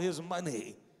gone, all his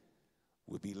money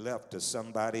will be left to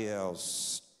somebody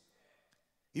else.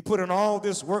 He put in all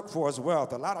this work for his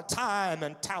wealth, a lot of time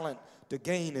and talent to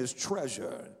gain his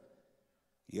treasure.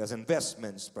 He has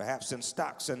investments, perhaps in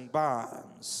stocks and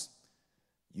bonds.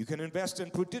 You can invest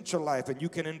in Prudential Life and you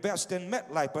can invest in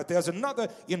MetLife, but there's another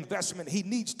investment he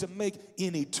needs to make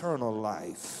in eternal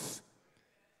life.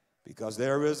 Because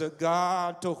there is a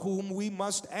God to whom we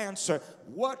must answer,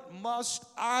 what must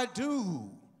I do?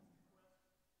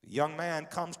 The young man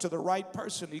comes to the right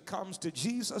person. He comes to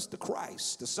Jesus the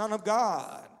Christ, the Son of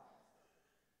God.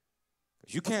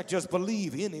 You can't just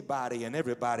believe anybody and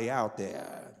everybody out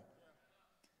there.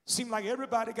 Seems like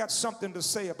everybody got something to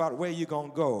say about where you're going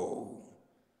to go.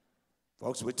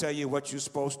 Folks will tell you what you're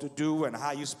supposed to do and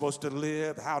how you're supposed to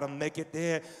live, how to make it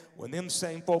there, when them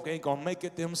same folk ain't going to make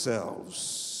it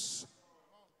themselves.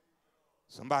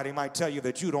 Somebody might tell you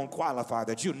that you don't qualify,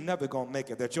 that you're never going to make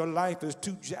it, that your life is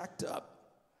too jacked up.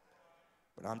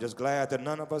 But I'm just glad that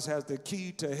none of us has the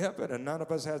key to heaven and none of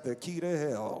us has the key to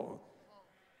hell.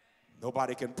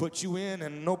 Nobody can put you in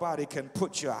and nobody can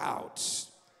put you out.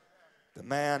 The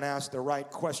man asked the right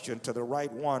question to the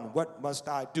right one. What must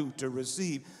I do to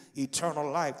receive eternal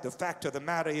life? The fact of the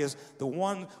matter is, the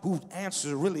one whose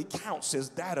answer really counts is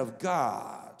that of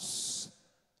God's.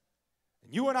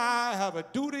 You and I have a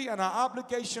duty and an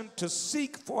obligation to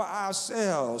seek for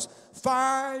ourselves.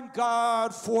 Find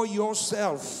God for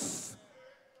yourself.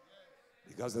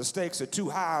 Because the stakes are too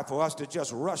high for us to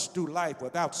just rush through life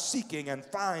without seeking and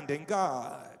finding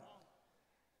God.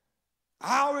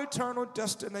 Our eternal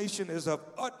destination is of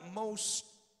utmost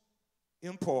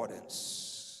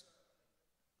importance.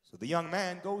 So the young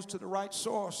man goes to the right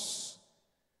source.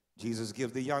 Jesus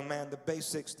gives the young man the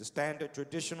basics, the standard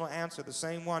traditional answer, the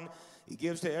same one he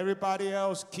gives to everybody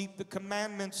else. Keep the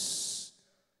commandments.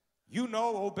 You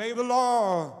know, obey the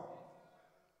law.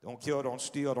 Don't kill, don't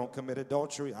steal, don't commit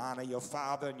adultery. Honor your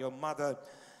father and your mother.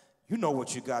 You know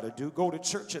what you got to do. Go to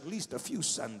church at least a few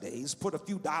Sundays. Put a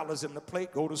few dollars in the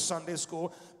plate. Go to Sunday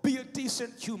school. Be a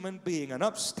decent human being, an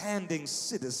upstanding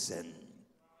citizen.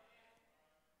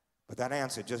 But that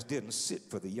answer just didn't sit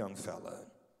for the young fella.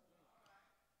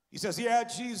 He says, yeah,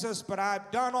 Jesus, but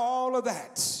I've done all of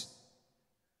that.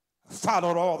 I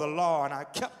followed all the law and I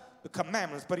kept the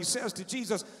commandments. But he says to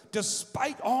Jesus,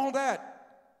 despite all that,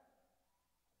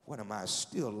 what am I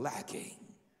still lacking?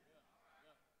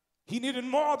 He needed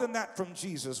more than that from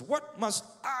Jesus. What must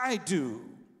I do?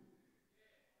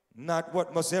 Not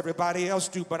what must everybody else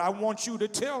do, but I want you to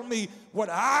tell me what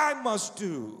I must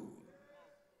do.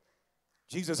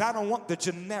 Jesus, I don't want the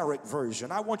generic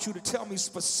version. I want you to tell me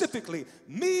specifically,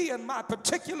 me and my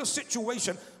particular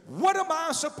situation, what am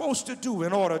I supposed to do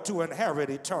in order to inherit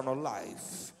eternal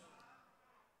life?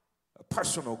 A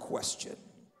personal question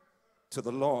to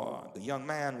the Lord. The young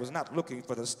man was not looking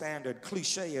for the standard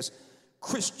cliché-ish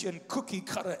Christian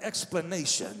cookie-cutter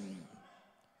explanation.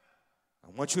 I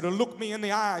want you to look me in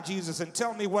the eye, Jesus, and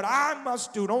tell me what I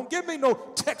must do. Don't give me no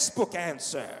textbook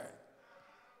answer.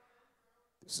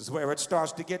 This is where it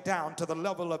starts to get down to the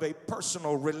level of a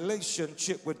personal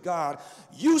relationship with God.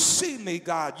 You see me,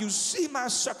 God. You see my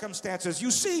circumstances.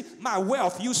 You see my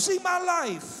wealth. You see my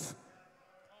life.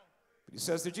 He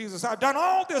says to Jesus, I've done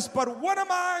all this, but what am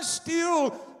I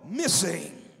still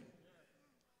missing?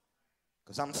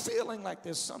 Because I'm feeling like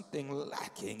there's something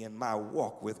lacking in my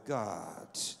walk with God.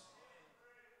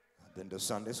 I've been to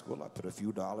Sunday school. I put a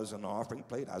few dollars in the offering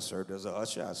plate. I served as an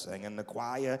usher. I sang in the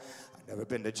choir. I've never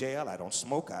been to jail. I don't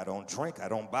smoke. I don't drink. I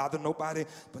don't bother nobody.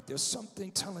 But there's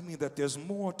something telling me that there's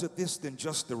more to this than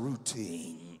just the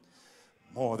routine.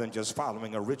 More than just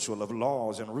following a ritual of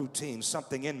laws and routines.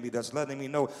 Something in me that's letting me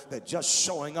know that just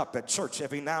showing up at church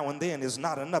every now and then is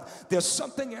not enough. There's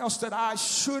something else that I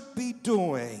should be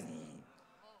doing.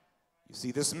 You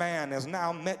see, this man has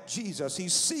now met Jesus. He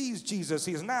sees Jesus.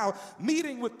 He's now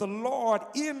meeting with the Lord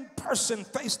in person,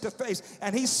 face to face.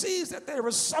 And he sees that there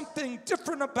is something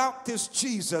different about this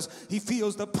Jesus. He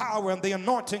feels the power and the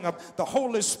anointing of the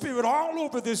Holy Spirit all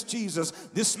over this Jesus.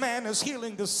 This man is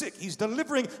healing the sick. He's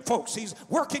delivering folks. He's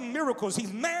working miracles.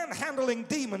 He's manhandling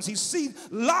demons. He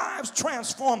sees lives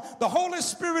transformed. The Holy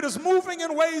Spirit is moving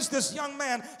in ways this young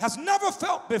man has never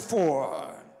felt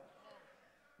before.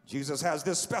 Jesus has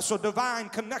this special divine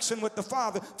connection with the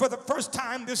Father. For the first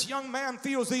time, this young man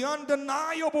feels the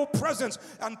undeniable presence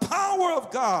and power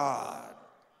of God.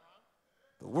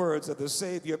 The words of the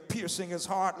Savior piercing his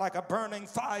heart like a burning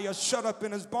fire shut up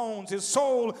in his bones. His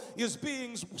soul is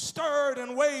being stirred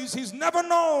in ways he's never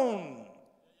known.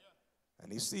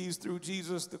 And he sees through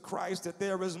Jesus the Christ that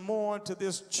there is more to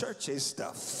this churchy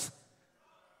stuff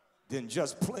than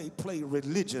just play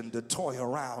religion to toy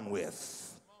around with.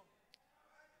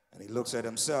 And he looks at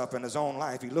himself and his own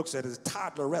life. He looks at his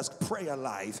toddler-esque prayer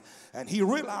life, and he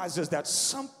realizes that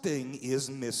something is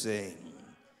missing.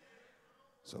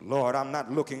 So, Lord, I'm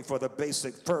not looking for the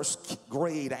basic first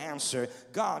grade answer.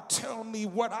 God, tell me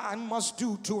what I must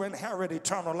do to inherit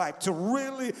eternal life, to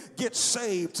really get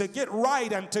saved, to get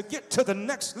right, and to get to the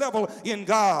next level in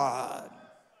God.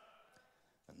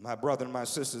 And my brother and my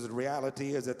sisters, the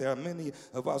reality is that there are many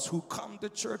of us who come to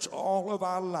church all of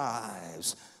our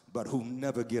lives, but who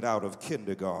never get out of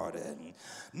kindergarten,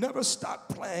 never stop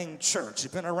playing church.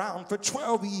 Been around for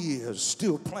 12 years,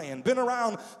 still playing. Been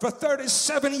around for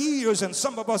 37 years, and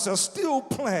some of us are still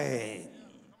playing.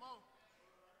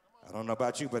 I don't know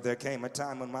about you, but there came a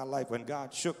time in my life when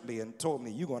God shook me and told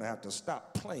me, you're going to have to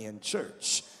stop playing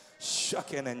church,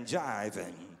 shucking and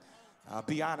jiving. I'll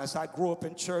be honest, I grew up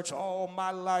in church all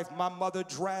my life. My mother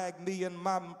dragged me and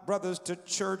my brothers to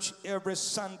church every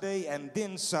Sunday and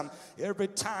then some. Every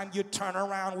time you turn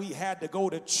around, we had to go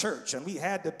to church and we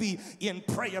had to be in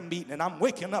prayer meeting. And I'm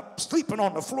waking up, sleeping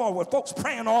on the floor with folks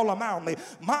praying all around me.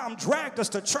 Mom dragged us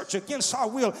to church against our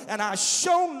will, and I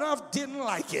sure enough didn't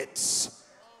like it.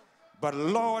 But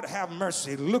Lord have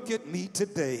mercy, look at me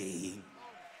today.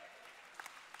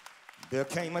 There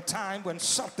came a time when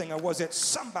something, or was it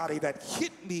somebody, that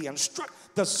hit me and struck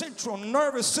the central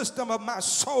nervous system of my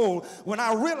soul, when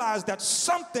I realized that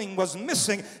something was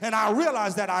missing, and I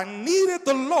realized that I needed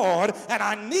the Lord and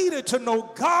I needed to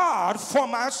know God for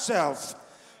myself.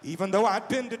 Even though I'd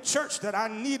been to church,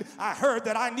 I heard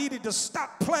that I needed to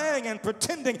stop playing and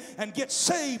pretending and get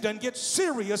saved and get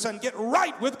serious and get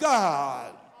right with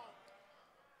God.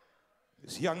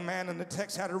 This young man in the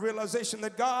text had a realization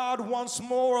that God wants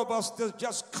more of us than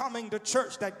just coming to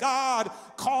church, that God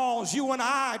calls you and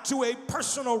I to a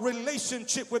personal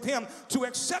relationship with him, to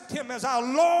accept him as our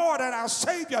Lord and our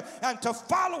Savior, and to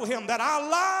follow him, that our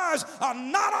lives are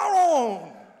not our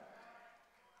own.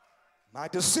 My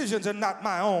decisions are not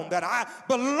my own, that I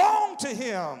belong to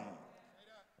him.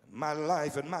 My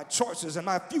life and my choices and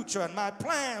my future and my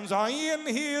plans are in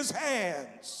his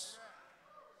hands.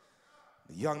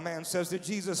 The young man says to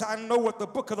Jesus, I know what the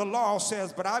book of the law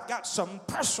says, but I've got some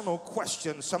personal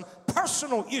questions, some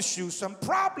personal issues, some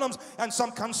problems, and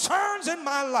some concerns in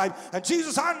my life. And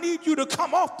Jesus, I need you to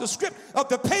come off the script of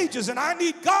the pages, and I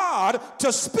need God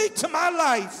to speak to my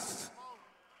life.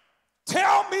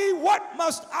 Tell me, what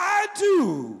must I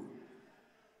do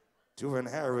to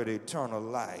inherit eternal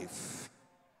life?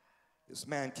 This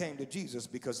man came to Jesus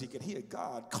because he could hear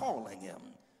God calling him.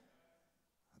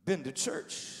 I've been to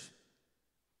church.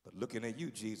 But looking at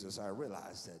you, Jesus, I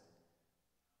realized that,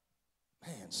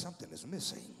 man, something is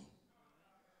missing,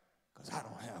 because I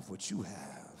don't have what you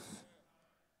have.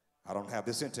 I don't have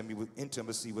this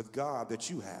intimacy with God that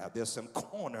you have. There's some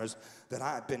corners that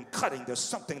I've been cutting. There's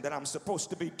something that I'm supposed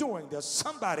to be doing. There's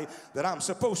somebody that I'm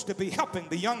supposed to be helping.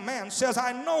 The young man says,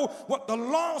 I know what the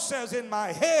law says in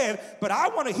my head, but I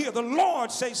want to hear the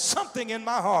Lord say something in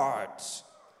my heart.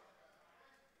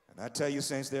 And I tell you,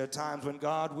 saints, there are times when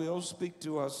God will speak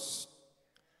to us.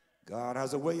 God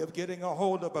has a way of getting a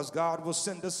hold of us. God will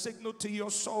send a signal to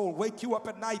your soul, wake you up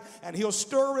at night, and he'll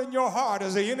stir in your heart.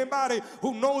 Is there anybody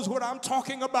who knows what I'm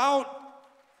talking about?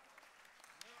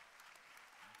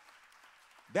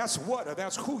 That's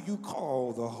who you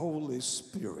call the Holy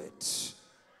Spirit.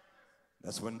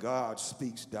 That's when God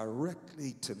speaks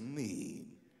directly to me,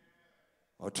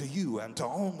 or to you, and to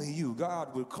only you.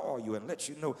 God will call you and let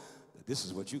you know, this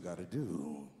is what you got to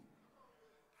do.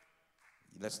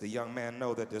 He lets the young man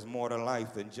know that there's more to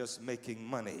life than just making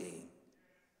money.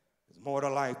 There's more to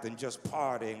life than just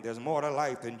partying. There's more to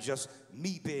life than just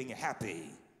me being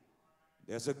happy.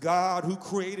 There's a God who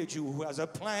created you, who has a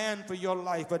plan for your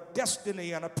life, a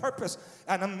destiny and a purpose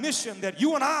and a mission that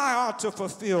you and I are to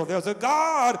fulfill. There's a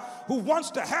God who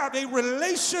wants to have a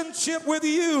relationship with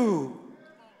you.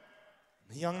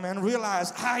 The young man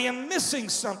realized, I am missing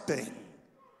something.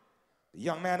 The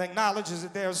young man acknowledges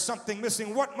that there's something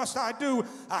missing. What must I do?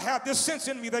 I have this sense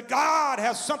in me that God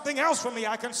has something else for me.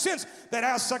 I can sense that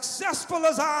as successful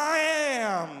as I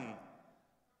am,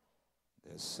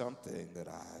 there's something that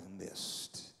I've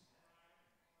missed.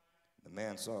 The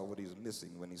man saw what he was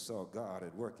missing when he saw God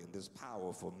at work in this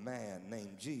powerful man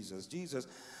named Jesus. Jesus,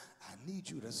 I need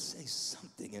you to say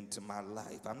something into my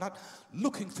life. I'm not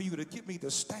looking for you to give me the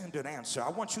standard answer. I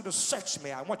want you to search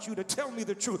me. I want you to tell me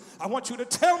the truth. I want you to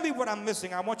tell me what I'm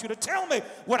missing. I want you to tell me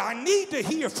what I need to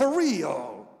hear for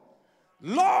real.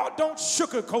 Lord, don't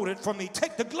sugarcoat it for me.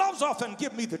 Take the gloves off and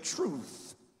give me the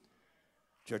truth.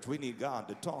 Church, we need God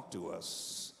to talk to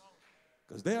us.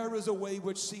 Because there is a way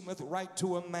which seemeth right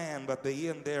to a man, but the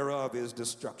end thereof is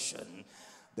destruction.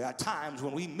 There are times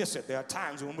when we miss it. There are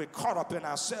times when we're caught up in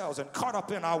ourselves and caught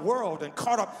up in our world and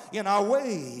caught up in our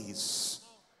ways.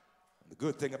 The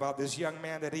good thing about this young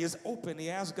man that he is open. He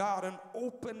asked God an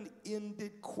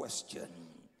open-ended question.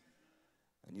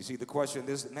 And you see, the question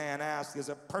this man asked is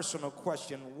a personal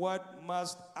question. What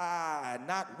must I?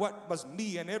 Not what must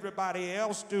me and everybody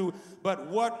else do, but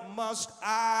what must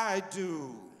I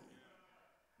do?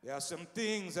 There are some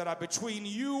things that are between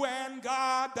you and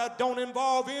God that don't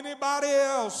involve anybody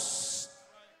else.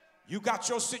 You got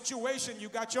your situation, you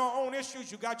got your own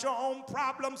issues, you got your own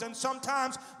problems, and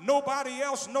sometimes nobody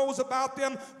else knows about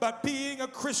them. But being a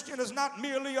Christian is not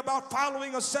merely about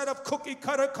following a set of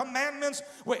cookie-cutter commandments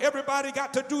where everybody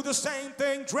got to do the same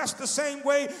thing, dress the same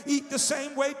way, eat the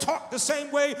same way, talk the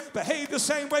same way, behave the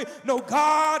same way. No,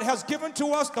 God has given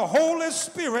to us the Holy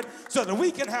Spirit so that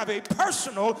we can have a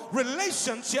personal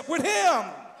relationship with Him.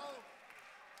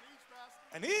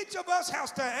 And each of us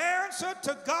has to answer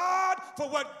to God for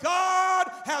what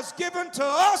God has given to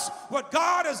us. What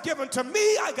God has given to me,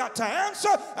 I got to answer.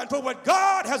 And for what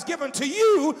God has given to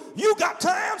you, you got to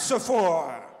answer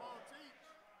for.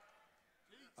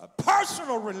 A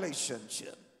personal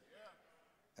relationship.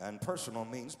 And personal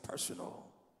means personal.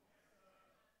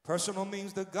 Personal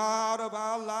means the God of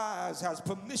our lives has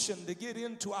permission to get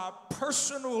into our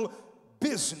personal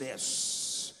business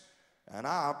and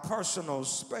our personal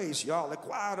space. Y'all are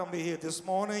quiet on me here this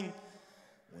morning.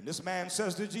 When this man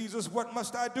says to Jesus, what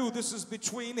must I do? This is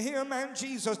between him and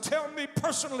Jesus. Tell me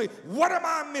personally, what am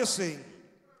I missing?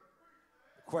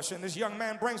 The question this young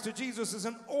man brings to Jesus is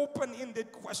an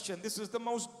open-ended question. This is the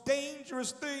most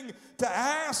dangerous thing to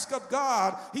ask of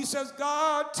God. He says,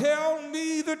 God, tell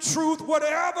me the truth,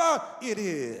 whatever it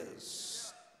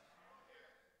is.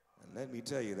 And let me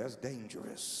tell you, that's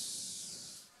dangerous.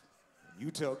 You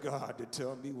tell God to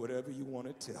tell me whatever you want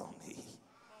to tell me.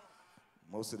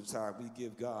 Most of the time we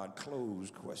give God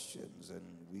closed questions and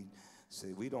we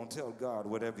say we don't tell God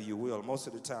whatever you will. Most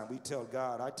of the time I tell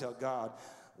God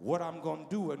what I'm going to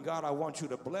do, and God, I want you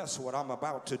to bless what I'm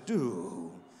about to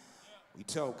do. We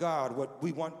tell God what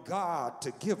we want God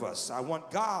to give us. I want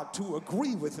God to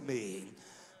agree with me.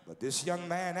 But this young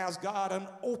man asked God an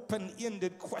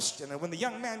open-ended question. And when the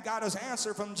young man got his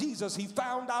answer from Jesus, he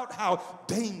found out how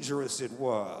dangerous it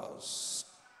was.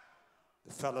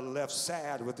 The fellow left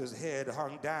sad with his head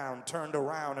hung down, turned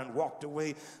around and walked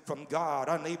away from God,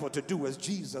 unable to do as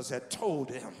Jesus had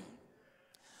told him.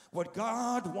 What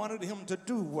God wanted him to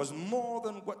do was more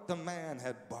than what the man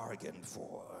had bargained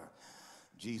for.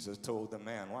 Jesus told the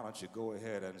man, why don't you go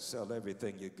ahead and sell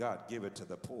everything you got, give it to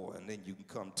the poor, and then you can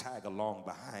come tag along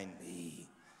behind me.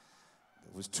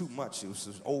 It was too much. It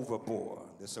was overboard.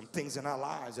 There's some things in our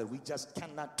lives that we just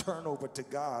cannot turn over to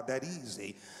God that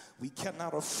easy. We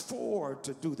cannot afford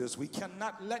to do this. We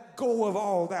cannot let go of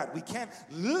all that. We can't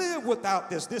live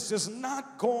without this. This is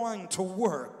not going to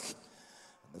work.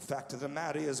 The fact of the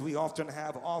matter is we often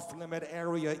have off-limit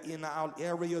areas in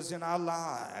our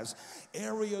lives,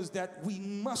 areas that we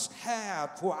must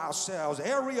have for ourselves,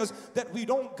 areas that we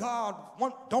don't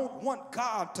want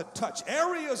God to touch,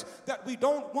 areas that we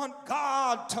don't want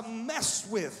God to mess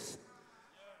with.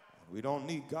 We don't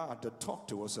need God to talk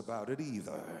to us about it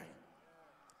either.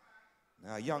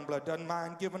 Now, Youngblood doesn't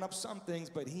mind giving up some things,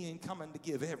 but he ain't coming to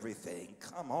give everything.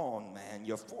 Come on, man.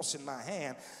 You're forcing my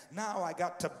hand. Now I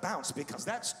got to bounce because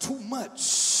that's too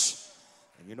much.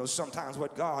 And you know, sometimes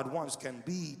what God wants can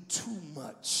be too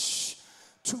much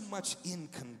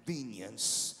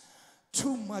inconvenience,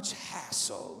 too much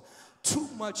hassle, too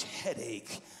much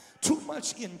headache, too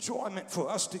much enjoyment for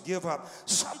us to give up.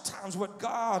 Sometimes what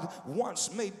God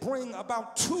wants may bring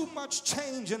about too much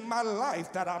change in my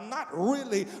life that I'm not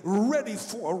really ready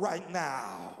for right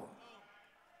now.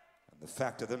 And the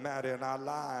fact of the matter, in our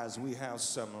lives, we have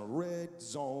some red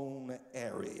zone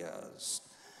areas.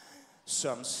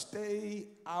 Some stay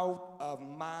out of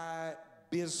my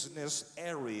business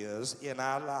areas in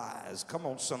our lives. Come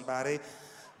on, somebody.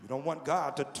 We don't want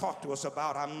God to talk to us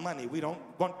about our money. We don't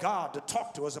want God to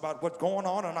talk to us about what's going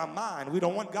on in our mind. We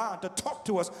don't want God to talk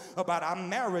to us about our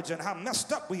marriage and how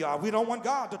messed up we are. We don't want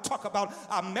God to talk about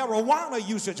our marijuana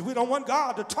usage. We don't want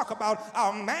God to talk about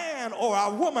our man or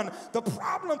our woman. The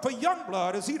problem for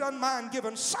Youngblood is he doesn't mind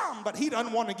giving some, but he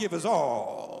doesn't want to give his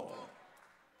all.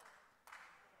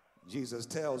 Jesus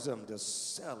tells them to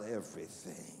sell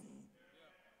everything.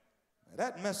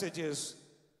 That message is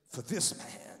for this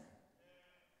man.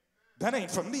 That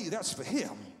ain't for me, that's for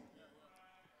him.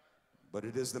 But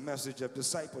it is the message of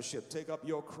discipleship. Take up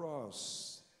your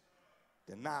cross,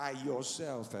 deny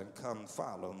yourself, and come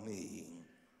follow me.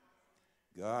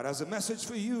 God has a message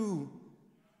for you,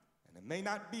 and it may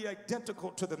not be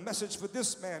identical to the message for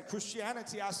this man.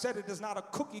 Christianity, I said it, is not a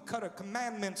cookie cutter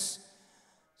commandments.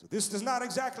 So this does not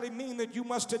exactly mean that you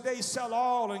must today sell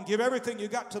all and give everything you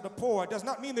got to the poor. It does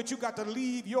not mean that you got to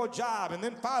leave your job and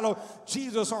then follow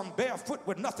Jesus on barefoot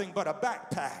with nothing but a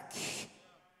backpack.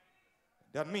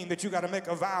 It doesn't mean that you got to make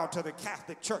a vow to the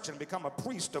Catholic Church and become a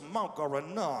priest, a monk, or a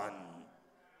nun.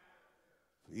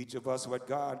 For each of us, what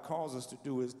God calls us to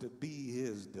do is to be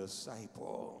his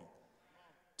disciple,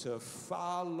 to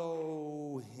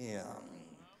follow him,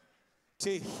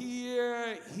 to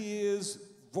hear his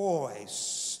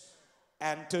voice,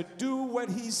 and to do what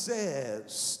he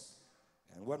says.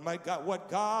 And what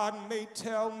God may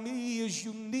tell me is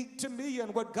unique to me,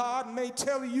 and what God may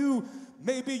tell you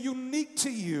may be unique to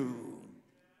you.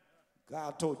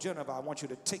 God told Nineveh, I want you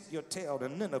to take your tail to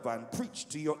Nineveh and preach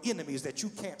to your enemies that you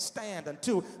can't stand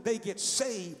until they get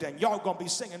saved, and y'all gonna be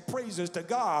singing praises to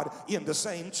God in the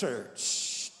same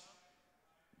church.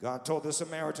 God told the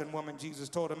Samaritan woman, Jesus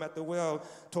told her at the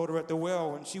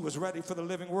well when she was ready for the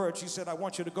living word. She said, I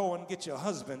want you to go and get your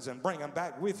husbands and bring them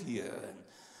back with you. And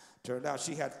turned out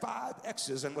she had 5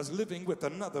 exes and was living with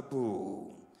another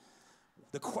boo.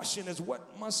 The question is,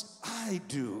 what must I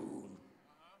do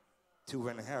to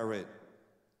inherit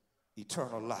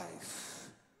eternal life?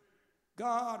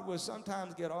 God will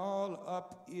sometimes get all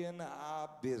up in our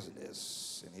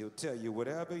business, and he'll tell you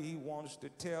whatever he wants to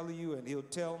tell you, and he'll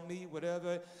tell me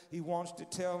whatever he wants to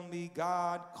tell me.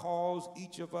 God calls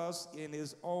each of us in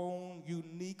his own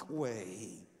unique way.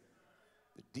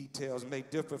 The details may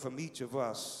differ from each of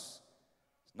us.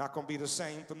 It's not going to be the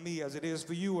same for me as it is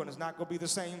for you, and it's not going to be the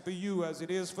same for you as it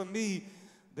is for me.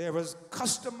 There is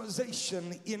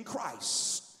customization in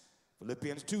Christ.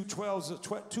 Philippians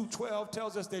 2:12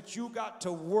 tells us that you got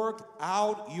to work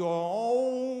out your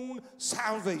own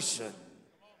salvation.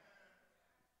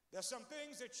 There's some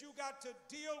things that you got to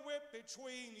deal with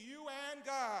between you and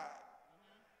God.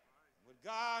 What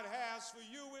God has for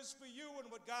you is for you,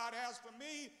 and what God has for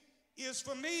me is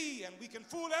for me. And we can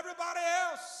fool everybody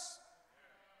else,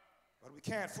 but we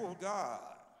can't fool God.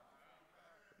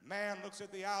 Man looks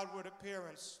at the outward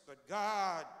appearance, but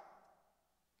God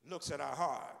looks at our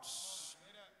hearts.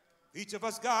 Each of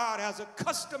us, God has a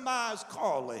customized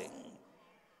calling.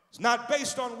 It's not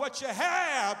based on what you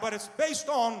have, but it's based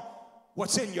on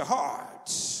what's in your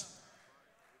heart.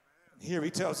 Here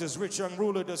he tells this rich young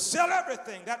ruler to sell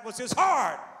everything. That was his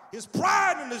heart, his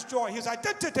pride and his joy, his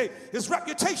identity, his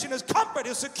reputation, his comfort,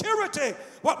 his security.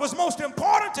 What was most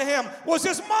important to him was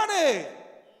his money.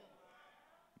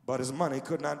 But his money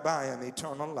could not buy him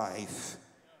eternal life.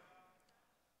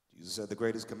 Jesus said the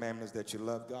greatest commandment is that you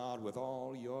love God with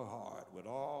all your heart, with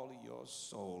all your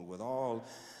soul, with all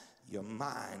your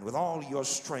mind, with all your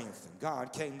strength. And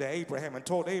God came to Abraham and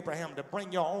told Abraham to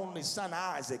bring your only son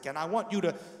Isaac, and I want you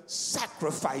to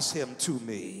sacrifice him to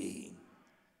me.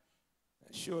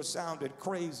 It sure sounded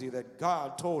crazy that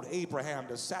God told Abraham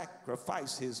to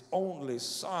sacrifice his only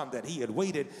son that he had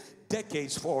waited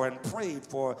decades for and prayed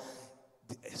for.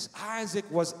 Isaac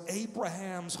was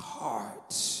Abraham's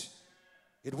heart.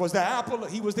 It was the apple,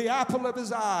 he was the apple of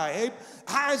his eye.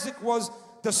 Isaac was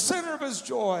the center of his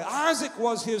joy. Isaac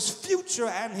was his future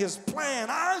and his plan.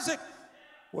 Isaac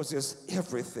was his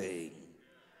everything.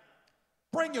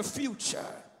 Bring your future.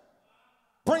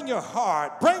 Bring your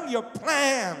heart. Bring your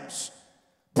plans.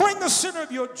 Bring the center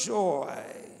of your joy.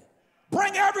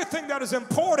 Bring everything that is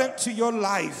important to your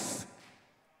life.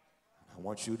 I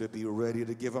want you to be ready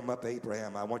to give him up,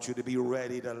 Abraham. I want you to be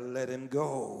ready to let him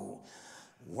go.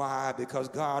 Why? Because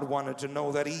God wanted to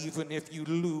know that even if you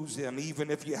lose him,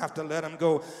 even if you have to let him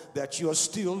go, that you're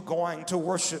still going to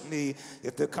worship me.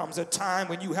 If there comes a time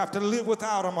when you have to live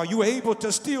without him, are you able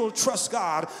to still trust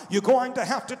God? You're going to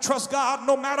have to trust God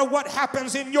no matter what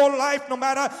happens in your life, no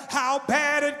matter how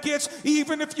bad it gets,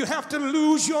 even if you have to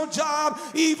lose your job,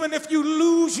 even if you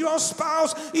lose your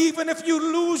spouse, even if you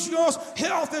lose your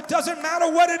health, it doesn't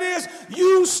matter what it is,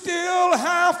 you still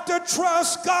have to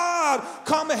trust God.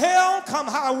 Come hell, come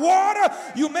high water,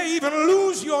 you may even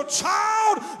lose your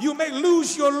child, you may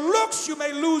lose your looks, you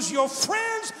may lose your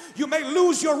friends, you may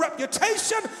lose your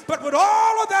reputation, but with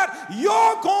all of that,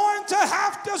 you're going to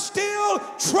have to still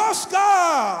trust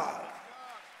God.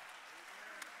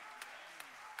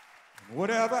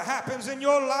 Whatever happens in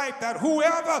your life, that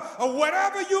whoever or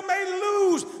whatever you may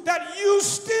lose, that you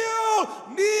still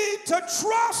need to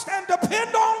trust and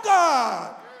depend on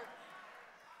God.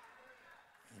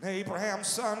 And Abraham's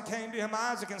son came to him,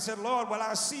 Isaac, and said, Lord, well,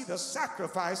 I see the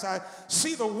sacrifice. I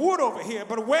see the wood over here,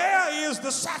 but where is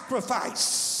the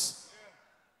sacrifice?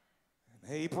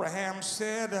 And Abraham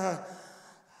said,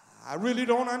 I really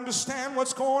don't understand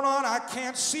what's going on. I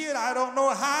can't see it. I don't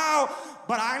know how,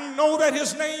 but I know that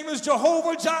his name is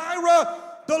Jehovah Jireh.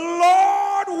 The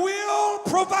Lord will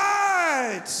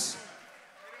provide.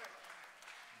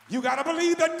 You got to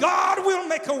believe that God will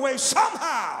make a way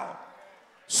somehow,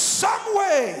 some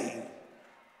way.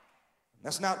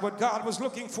 That's not what God was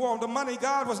looking for. The money,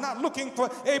 God was not looking for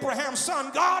Abraham's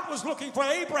son. God was looking for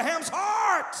Abraham's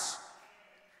heart.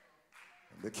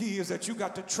 The key is that you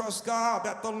got to trust God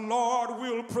that the Lord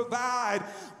will provide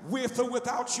with or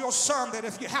without your son, that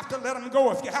if you have to let him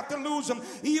go, if you have to lose him,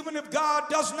 even if God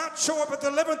does not show up at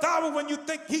the 11th hour when you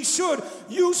think he should,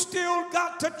 you still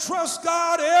got to trust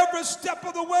God every step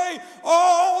of the way,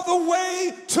 all the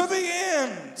way to the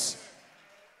end.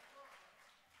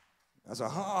 That's a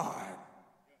hard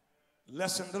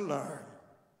lesson to learn.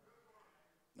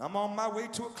 I'm on my way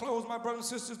to a close, my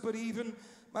brothers and sisters, but even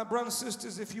my brothers and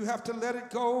sisters, if you have to let it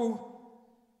go,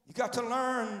 you got to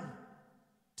learn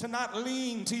to not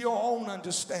lean to your own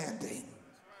understanding.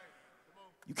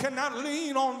 You cannot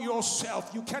lean on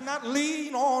yourself. You cannot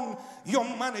lean on your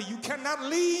money. You cannot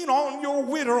lean on your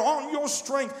wit or on your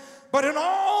strength. But in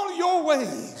all your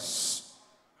ways,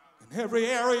 in every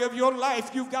area of your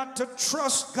life, you've got to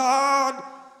trust God.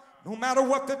 No matter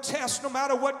what the test, no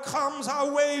matter what comes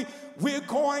our way, we're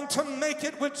going to make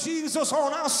it with Jesus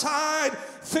on our side.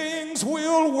 Things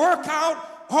will work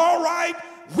out all right.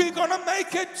 We're going to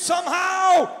make it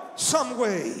somehow, some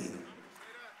way.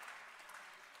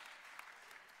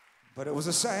 But it was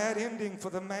a sad ending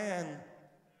for the man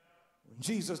when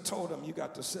Jesus told him, you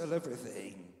got to sell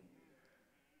everything.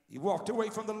 He walked away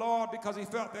from the Lord because he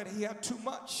felt that he had too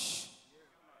much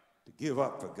to give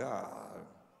up for God.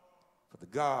 For the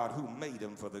God who made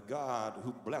him, for the God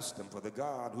who blessed him, for the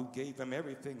God who gave him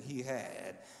everything he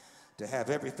had, to have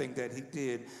everything that he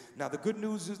did. Now the good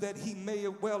news is that he may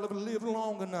well have lived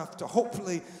long enough to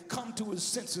hopefully come to his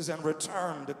senses and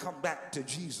return to come back to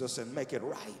Jesus and make it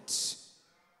right.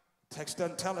 The text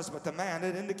doesn't tell us, but the man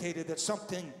had indicated that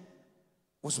something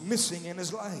was missing in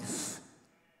his life.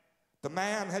 The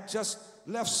man had just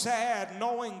left sad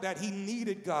knowing that he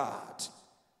needed God,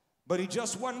 but he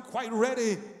just wasn't quite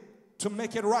ready to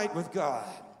make it right with God.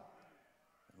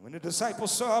 When the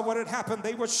disciples saw what had happened,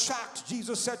 they were shocked.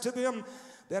 Jesus said to them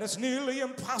that it's nearly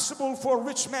impossible for a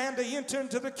rich man to enter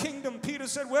into the kingdom. Peter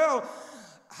said, well,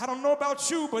 I don't know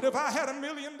about you, but if I had $1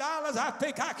 million, I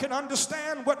think I can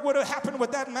understand what would have happened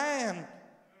with that man.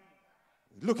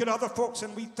 We look at other folks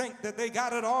and we think that they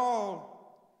got it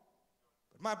all.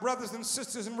 But my brothers and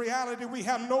sisters, in reality, we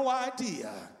have no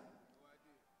idea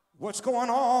what's going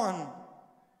on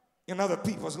in other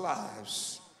people's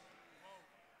lives.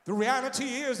 The reality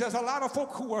is there's a lot of folk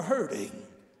who are hurting,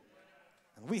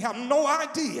 and we have no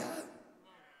idea.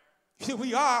 Here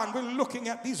we are, and we're looking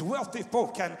at these wealthy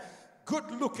folk and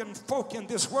good-looking folk in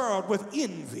this world with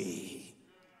envy.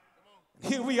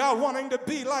 Here we are wanting to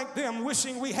be like them,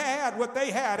 wishing we had what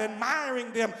they had,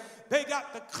 admiring them. They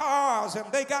got the cars,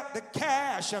 and they got the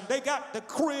cash, and they got the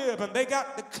crib, and they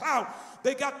got the clout.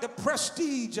 They got the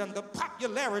prestige and the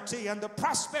popularity and the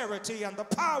prosperity and the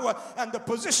power and the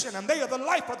position, and they are the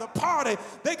life of the party.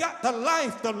 They got the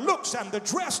life, the looks, and the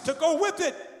dress to go with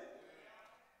it.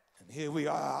 And here we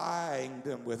are eyeing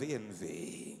them with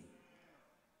envy.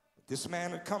 This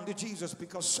man had come to Jesus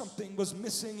because something was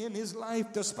missing in his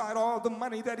life despite all the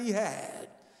money that he had.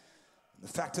 The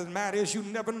fact of the matter is you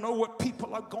never know what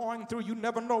people are going through. You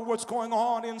never know what's going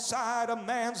on inside a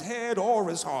man's head or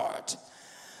his heart.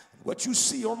 What you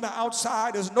see on the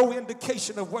outside is no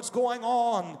indication of what's going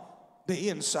on the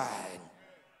inside.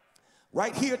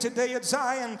 Right here today at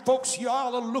Zion, folks,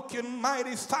 y'all are looking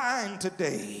mighty fine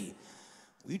today.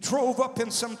 We drove up in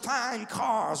some fine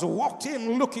cars, walked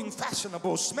in looking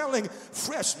fashionable, smelling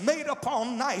fresh, made up all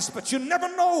nice, but you never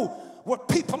know what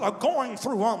people are going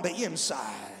through on the inside.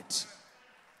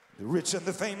 The rich and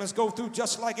the famous go through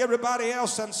just like everybody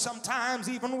else, and sometimes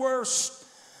even worse.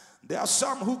 There are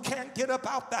some who can't get up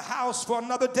out the house for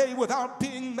another day without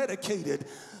being medicated,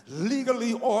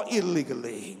 legally or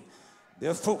illegally.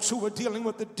 There are folks who are dealing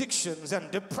with addictions and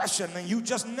depression, and you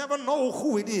just never know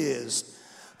who it is.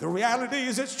 The reality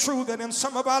is it's true that in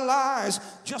some of our lives,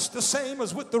 just the same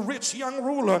as with the rich young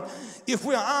ruler, if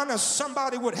we're honest,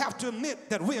 somebody would have to admit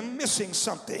that we're missing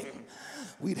something.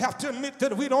 We'd have to admit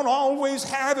that we don't always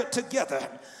have it together.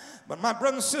 But my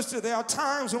brother and sister, there are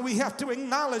times when we have to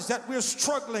acknowledge that we're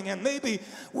struggling and maybe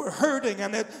we're hurting,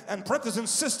 and brothers and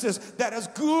sisters, that as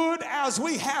good as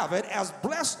we have it, as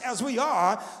blessed as we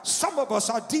are, some of us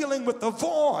are dealing with the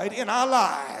void in our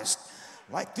lives.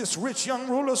 Like this rich young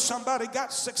ruler, somebody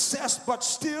got success but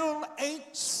still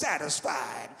ain't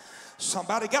satisfied.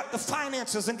 Somebody got the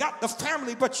finances and got the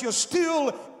family, but you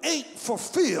still ain't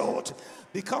fulfilled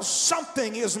because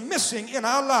something is missing in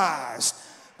our lives.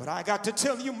 But I got to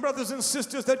tell you, brothers and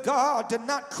sisters, that God did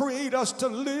not create us to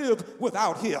live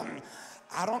without him.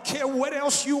 I don't care what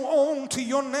else you own to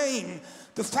your name.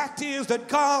 The fact is that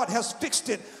God has fixed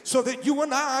it so that you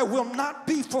and I will not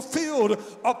be fulfilled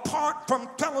apart from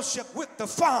fellowship with the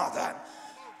Father.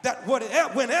 That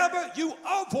whenever you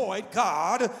avoid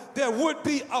God, there would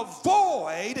be a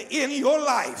void in your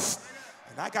life.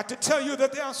 And I got to tell you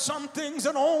that there are some things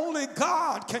that only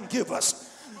God can give us.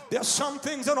 There's some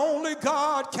things that only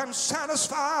God can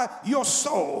satisfy your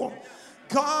soul.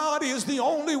 God is the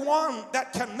only one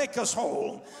that can make us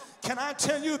whole. Can I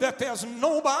tell you that there's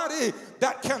nobody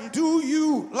that can do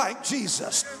you like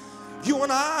Jesus? You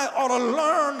and I ought to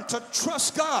learn to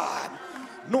trust God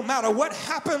no matter what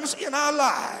happens in our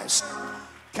lives.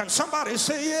 Can somebody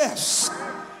say yes?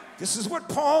 This is what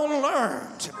Paul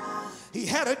learned. He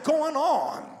had it going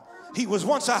on. He was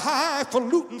once a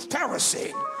highfalutin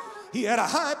Pharisee. He had a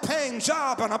high-paying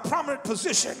job and a prominent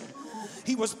position.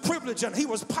 He was privileged and he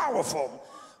was powerful.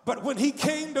 But when he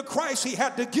came to Christ, he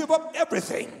had to give up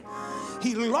everything.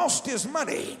 He lost his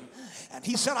money. And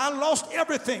he said, I lost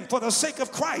everything for the sake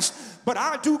of Christ, but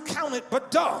I do count it but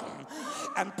dung.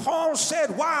 And Paul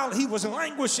said while he was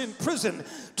languished in prison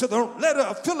to the letter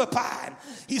of Philippi,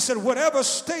 he said, whatever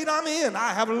state I'm in,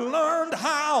 I have learned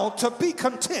how to be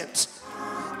content.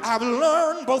 I've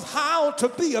learned both how to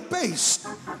be abased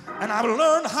and I've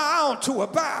learned how to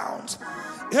abound.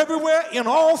 Everywhere in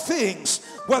all things,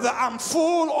 whether I'm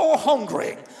full or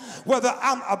hungry, whether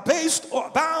I'm abased or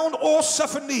bound or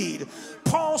suffer need,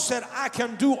 Paul said, I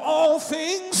can do all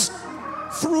things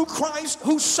through Christ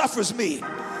who suffers me.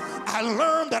 I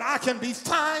learned that I can be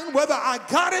fine whether I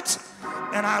got it,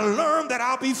 and I learned that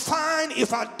I'll be fine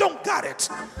if I don't got it.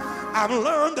 I've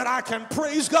learned that I can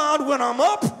praise God when I'm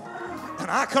up, and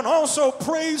I can also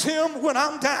praise him when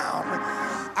I'm down.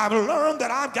 I've learned that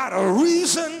I've got a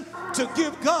reason to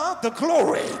give God the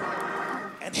glory.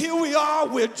 And here we are,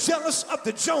 we're jealous of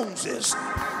the Joneses,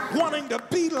 wanting to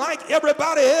be like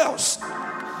everybody else.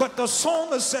 But the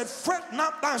psalmist said, fret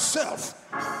not thyself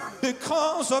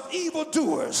because of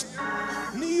evildoers,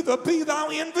 neither be thou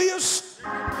envious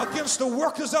against the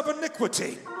workers of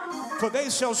iniquity, for they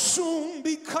shall soon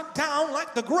be cut down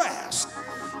like the grass,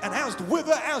 and as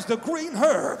wither as the green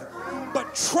herb.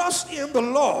 But trust in the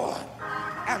Lord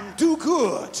and do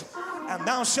good, and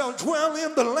thou shalt dwell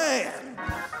in the land,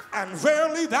 and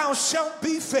verily thou shalt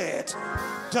be fed.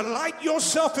 Delight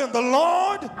yourself in the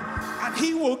Lord, and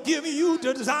he will give you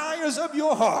the desires of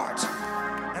your heart.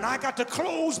 And I got to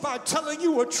close by telling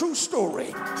you a true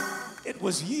story. It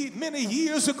was many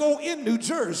years ago in New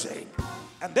Jersey,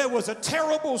 and there was a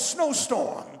terrible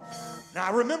snowstorm. Now,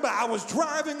 I remember I was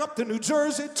driving up the New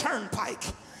Jersey Turnpike,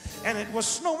 and it was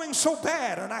snowing so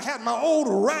bad, and I had my old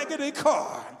raggedy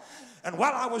car. And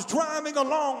while I was driving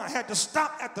along, I had to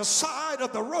stop at the side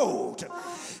of the road,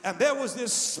 and there was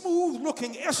this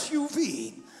smooth-looking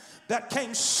SUV that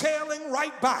came sailing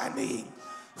right by me,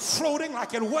 floating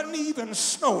like it wasn't even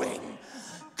snowing,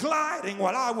 gliding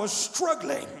while I was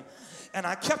struggling. And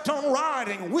I kept on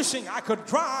riding, wishing I could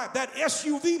drive that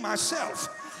SUV myself.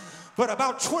 But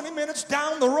about 20 minutes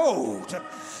down the road,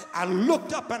 I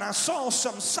looked up and I saw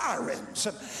some sirens,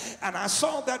 and I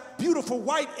saw that beautiful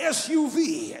white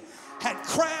SUV had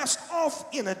crashed off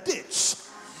in a ditch.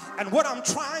 And what I'm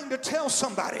trying to tell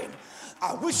somebody,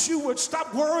 I wish you would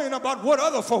stop worrying about what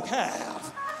other folk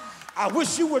have. I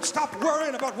wish you would stop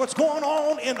worrying about what's going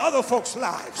on in other folks'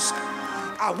 lives.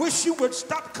 I wish you would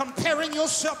stop comparing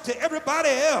yourself to everybody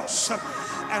else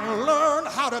and learn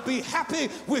how to be happy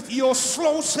with your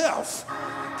slow self.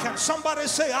 Can somebody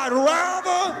say, I'd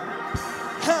rather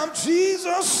have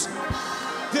Jesus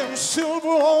than silver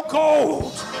or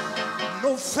gold,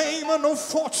 no fame or no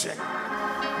fortune,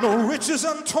 no riches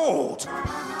untold.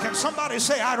 Can somebody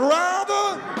say, I'd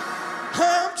rather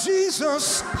have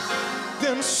Jesus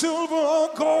than silver or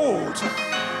gold?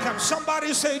 Can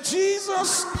somebody say,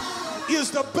 Jesus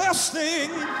is the best thing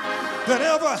that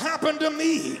ever happened to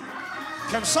me?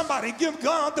 Can somebody give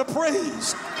God the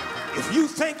praise? If you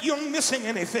think you're missing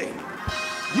anything,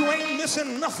 you ain't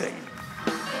missing nothing.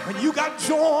 When you got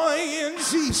joy in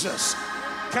Jesus,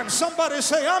 can somebody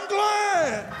say, I'm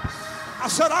glad I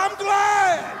said, I'm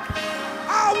glad.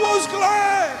 I was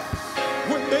glad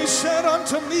when they said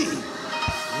unto me,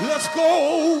 let's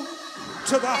go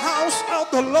to the house of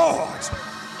the Lord.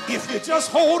 If you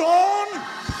just hold on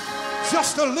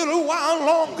just a little while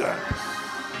longer,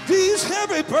 these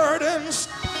heavy burdens,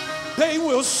 they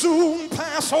will soon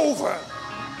pass over.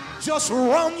 Just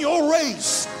run your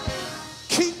race.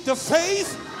 Keep the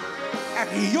faith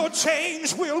and your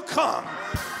change will come.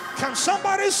 Can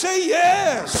somebody say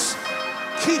yes?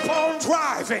 Keep on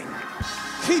driving.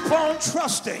 Keep on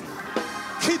trusting.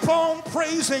 Keep on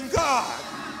praising God.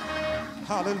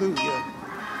 Hallelujah.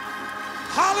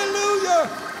 Hallelujah.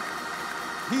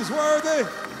 He's worthy.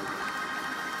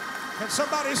 Can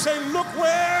somebody say, look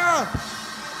where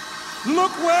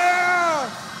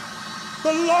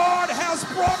the Lord has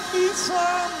brought me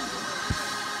from.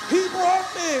 He brought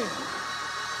me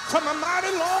from a mighty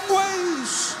long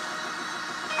ways.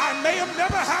 I may have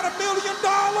never had $1 million.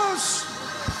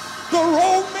 The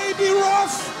road may be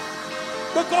rough.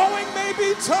 The going may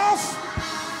be tough.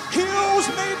 Hills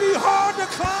may be hard to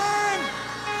climb.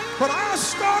 But I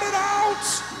started out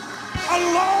a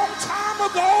long time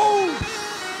ago.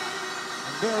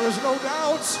 There is no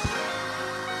doubt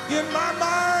in my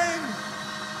mind,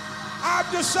 I've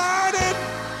decided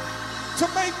to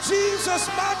make Jesus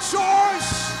my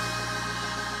choice.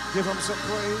 Give him some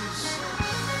praise.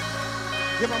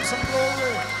 Give him some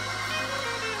glory.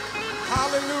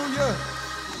 Hallelujah.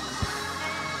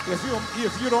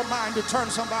 If you don't mind to turn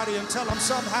somebody and tell them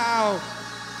somehow,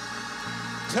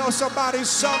 tell somebody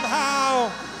somehow,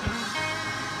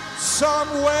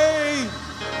 some way,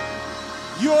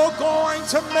 you're going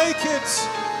to make it.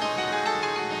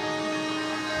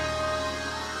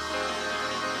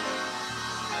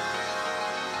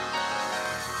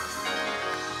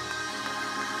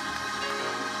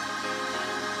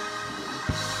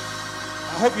 I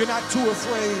hope you're not too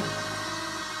afraid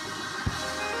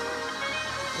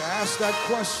to ask that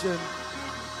question.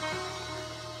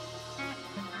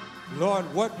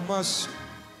 Lord, what must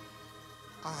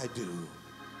I do?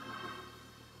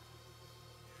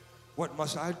 What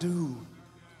must I do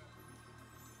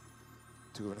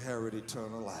to inherit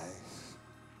eternal life?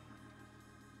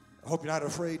 I hope you're not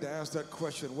afraid to ask that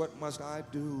question. What must I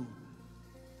do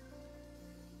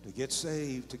to get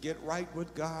saved, to get right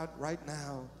with God right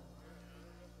now?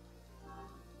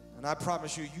 And I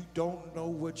promise you, you don't know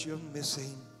what you're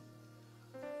missing.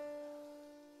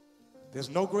 There's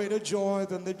no greater joy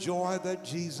than the joy that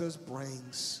Jesus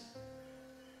brings.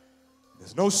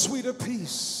 There's no sweeter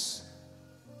peace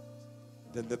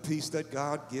than the peace that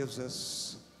God gives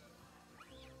us.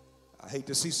 I hate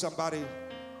to see somebody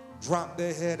drop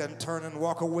their head and turn and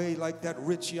walk away like that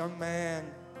rich young man.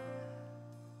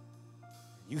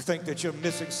 You think that you're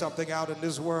missing something out in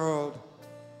this world.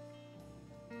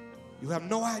 You have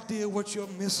no idea what you're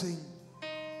missing. I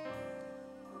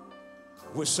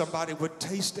wish somebody would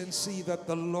taste and see that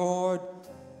the Lord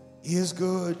is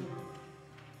good.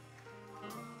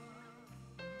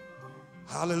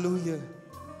 Hallelujah.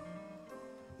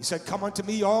 He said, come unto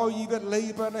me, all ye that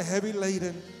labor and are heavy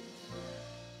laden,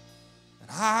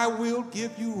 and I will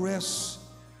give you rest.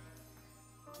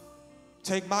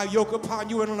 Take my yoke upon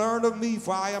you and learn of me,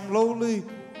 for I am lowly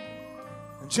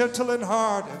and gentle in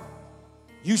heart.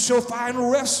 You shall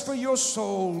find rest for your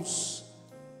souls.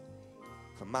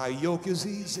 For my yoke is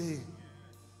easy,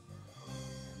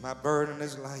 and my burden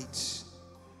is light.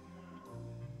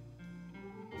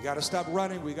 We got to stop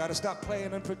running. We got to stop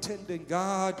playing and pretending.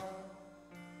 God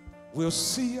will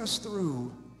see us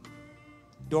through.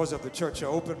 Doors of the church are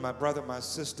open, my brother, my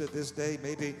sister, this day.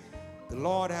 Maybe the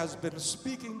Lord has been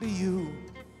speaking to you.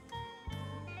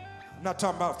 I'm not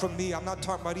talking about from me. I'm not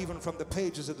talking about even from the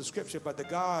pages of the scripture, but the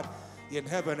God in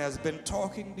heaven has been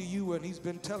talking to you, and he's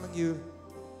been telling you,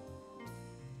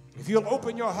 if you'll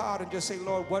open your heart and just say,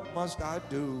 Lord, what must I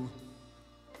do?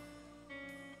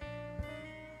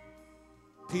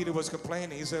 Peter was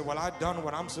complaining. He said, well, I've done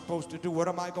what I'm supposed to do. What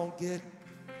am I going to get?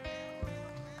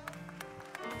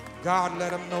 God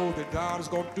let him know that God is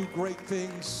going to do great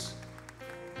things.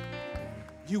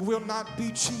 You will not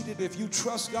be cheated if you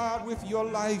trust God with your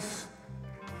life.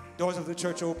 Doors of the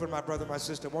church open, my brother, my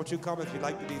sister. Won't you come if you'd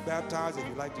like to be baptized, if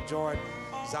you'd like to join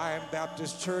Zion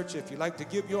Baptist Church, if you'd like to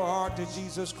give your heart to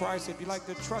Jesus Christ, if you'd like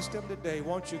to trust him today,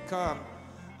 won't you come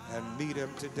and meet him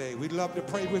today? We'd love to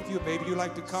pray with you. Maybe you'd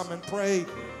like to come and pray.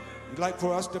 You'd like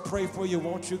for us to pray for you.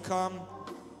 Won't you come?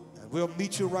 And we'll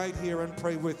meet you right here and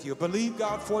pray with you. Believe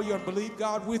God for you and believe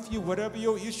God with you. Whatever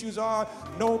your issues are,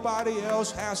 nobody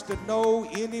else has to know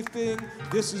anything.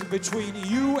 This is between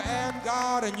you and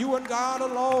God and God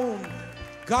alone.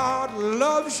 God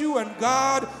loves you, and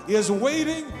God is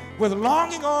waiting with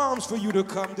longing arms for you to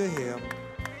come to him.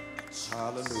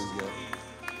 Hallelujah.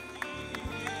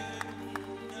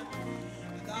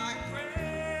 Thy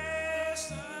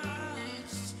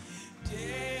presence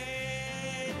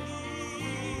daily.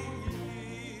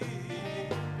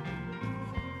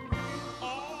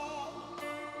 All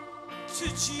to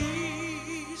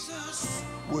Jesus.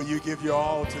 Will you give your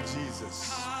all to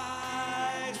Jesus?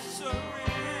 I surrender.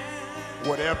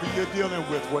 Whatever you're dealing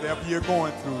with, whatever you're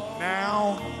going through,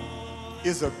 now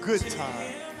is a good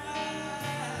time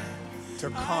to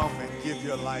come and give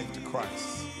your life to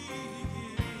Christ.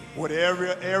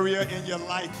 Whatever area in your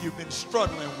life you've been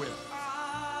struggling with,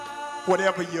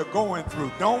 whatever you're going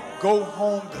through, don't go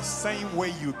home the same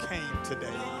way you came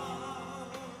today.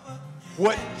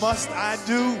 What must I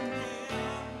do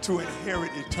to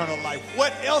inherit eternal life?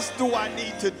 What else do I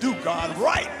need to do, God,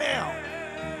 right now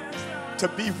to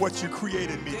be what you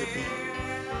created me to be?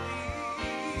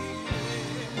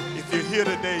 If you're here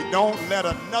today, don't let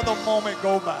another moment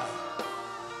go by.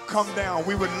 Come down.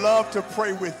 We would love to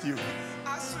pray with you.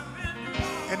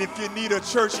 And if you need a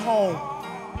church home,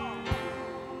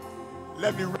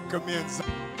 let me recommend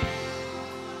something.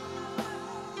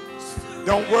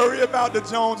 Don't worry about the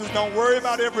Joneses. Don't worry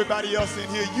about everybody else in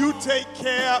here. You take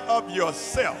care of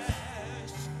yourself.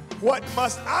 What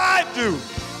must I do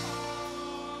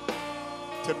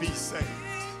to be saved?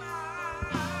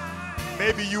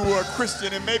 Maybe you were a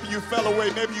Christian and maybe you fell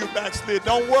away. Maybe you backslid.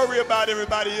 Don't worry about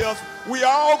everybody else. We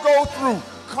all go through.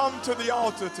 Come to the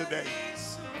altar today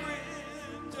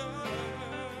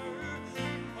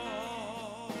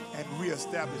and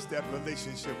reestablish that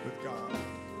relationship with God.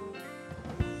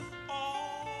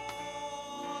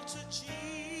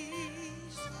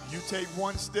 You take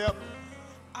one step,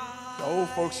 the old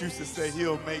folks used to say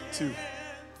he'll make two.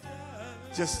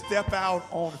 Just step out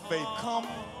on faith. Come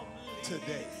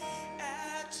today.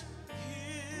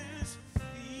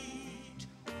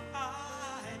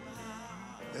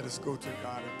 Let us go to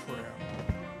God in prayer.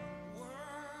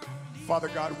 Father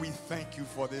God, we thank you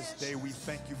for this day. We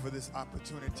thank you for this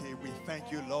opportunity. We thank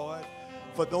you, Lord,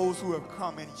 for those who have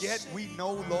come. And yet we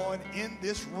know, Lord, in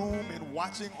this room and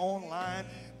watching online,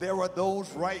 there are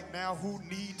those right now who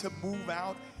need to move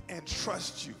out and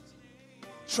trust you.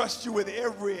 Trust you with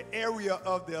every area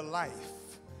of their life.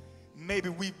 Maybe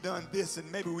we've done this and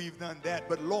maybe we've done that,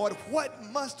 but Lord, what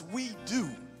must we do?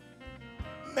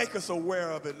 Make us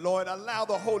aware of it, Lord. Allow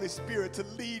the Holy Spirit to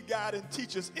lead, guide, and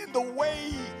teach us in the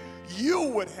way you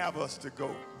would have us to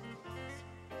go.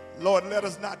 Lord, let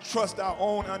us not trust our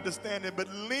own understanding, but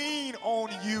lean on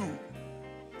you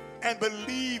and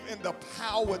believe in the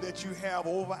power that you have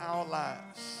over our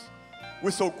lives.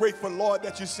 We're so grateful, Lord,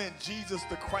 that you sent Jesus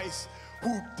the Christ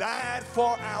who died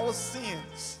for our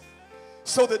sins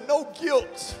so that no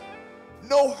guilt,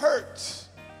 no hurt,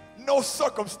 no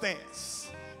circumstance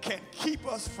can keep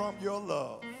us from your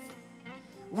love.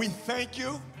 We thank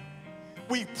you.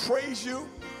 We praise you.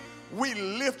 We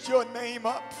lift your name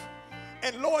up.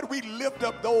 And Lord, we lift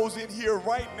up those in here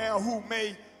right now who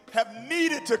may have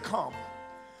needed to come,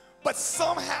 but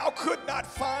somehow could not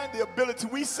find the ability.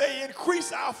 We say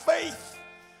increase our faith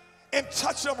and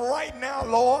touch them right now,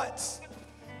 Lord.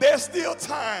 There's still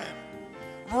time.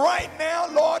 Right now,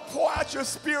 Lord, pour out your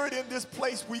spirit in this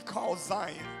place we call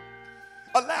Zion.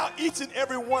 Allow each and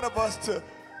every one of us to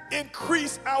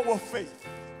increase our faith.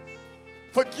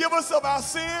 Forgive us of our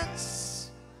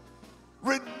sins.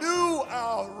 Renew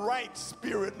our right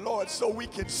spirit, Lord, so we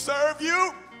can serve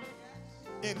you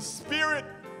in spirit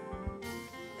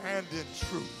and in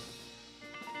truth.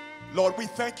 Lord, we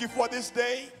thank you for this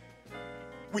day.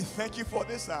 We thank you for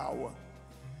this hour.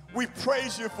 We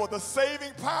praise you for the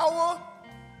saving power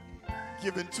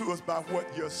given to us by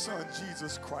what your Son,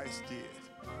 Jesus Christ, did.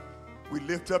 We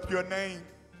lift up your name.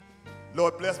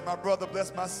 Lord, bless my brother,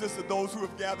 bless my sister, those who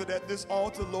have gathered at this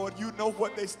altar. Lord, you know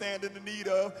what they stand in the need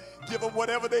of. Give them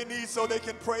whatever they need so they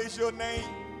can praise your name.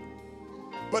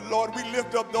 But Lord, we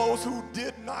lift up those who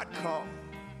did not come.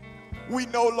 We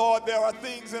know, Lord, there are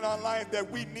things in our life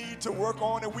that we need to work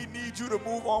on and we need you to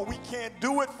move on. We can't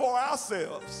do it for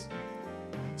ourselves.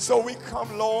 So we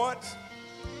come, Lord,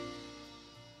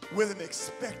 with an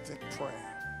expectant prayer.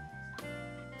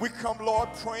 We come, Lord,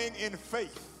 praying in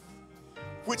faith,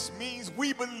 which means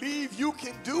we believe you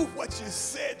can do what you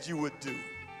said you would do.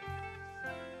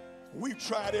 We've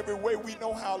tried every way we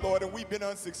know how, Lord, and we've been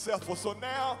unsuccessful. So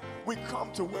now we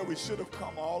come to where we should have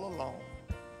come all along,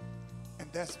 and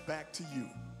that's back to you.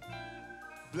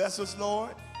 Bless us,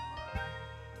 Lord,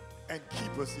 and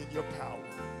keep us in your power.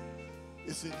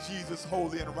 It's in Jesus'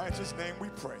 holy and righteous name we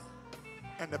pray.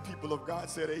 And the people of God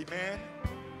said amen,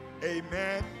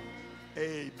 amen,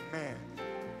 amen.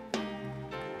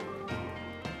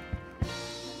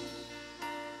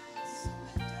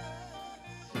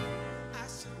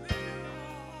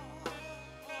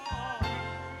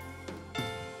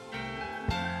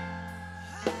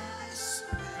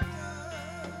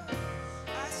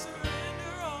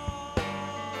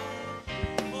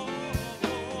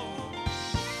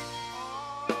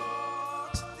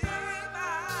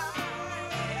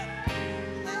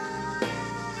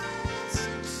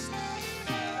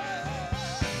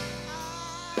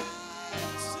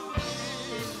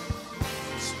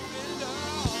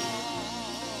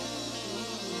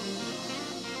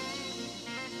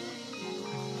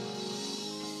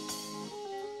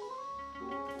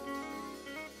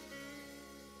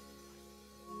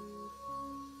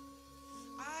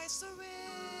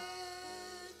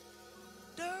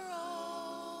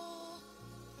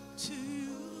 to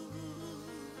you.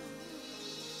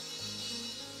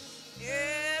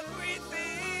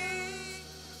 Everything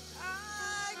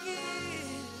I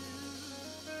give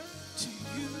to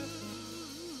you,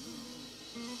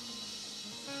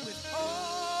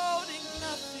 withholding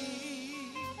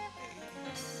nothing,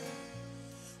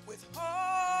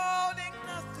 withholding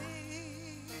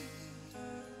nothing,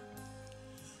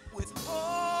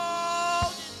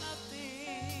 withholding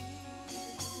nothing,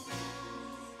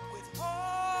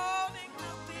 withholding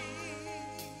nothing.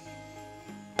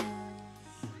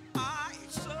 I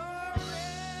surrender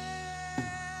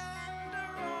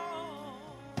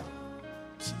all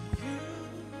to you.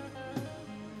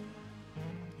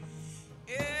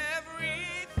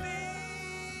 Everything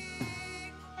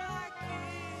I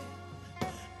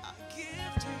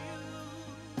give to you.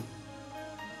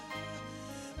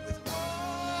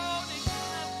 Withholding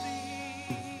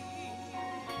nothing,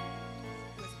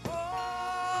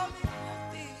 withholding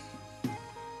nothing.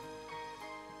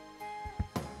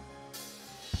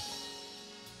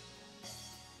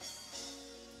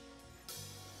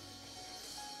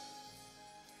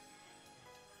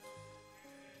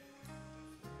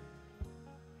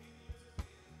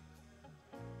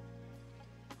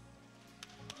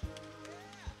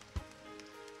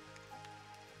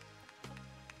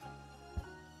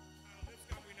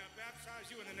 Lift up, we now baptize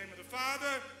you in the name of the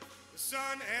Father, the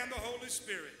Son, and the Holy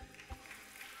Spirit.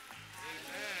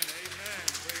 Amen, amen.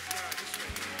 Praise God. This way,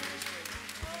 this way.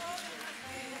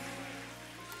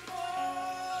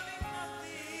 Withholding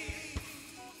nothing,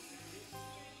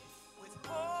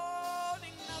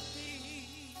 withholding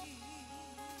nothing,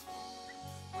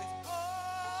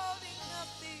 withholding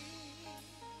nothing.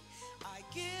 I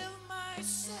give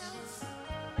myself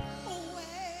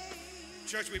away.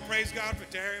 Church, we praise God for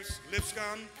Darius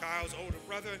Lipscomb, Kyle's older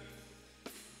brother.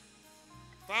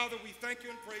 Father, we thank you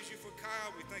and praise you for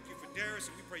Kyle. We thank you for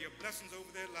Darius, and we pray your blessings over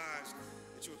their lives,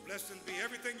 that you would bless them to be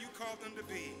everything you called them to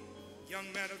be. Young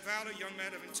man of valor, young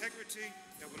man of integrity,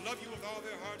 that will love you with all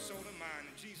their heart, soul, and mind.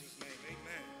 In Jesus' name,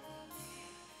 amen.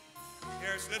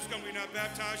 Darius Lipscomb, we now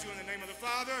baptize you in the name of the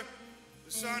Father,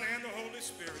 the Son, and the Holy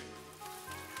Spirit.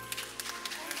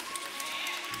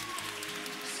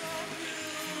 So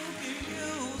you can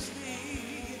use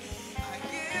me. I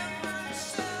give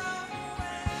myself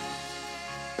away.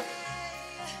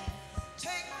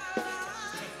 Take my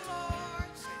life,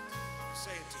 Lord.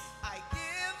 Say it to me. I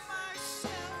give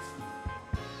myself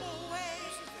away.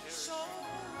 So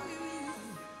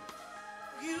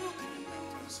you can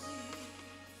use me.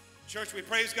 Church, we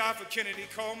praise God for Kennedy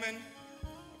Coleman,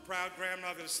 a proud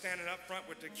grandmother that's standing up front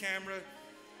with the camera.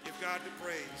 Give God the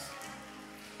praise.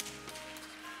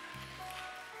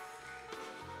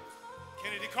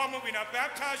 Kennedy Coleman, we now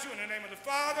baptize you in the name of the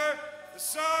Father, the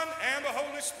Son, and the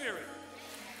Holy Spirit.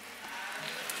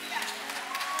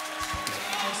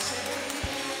 I'll say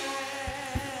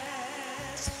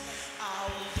yes.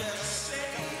 I'll just say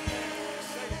yes.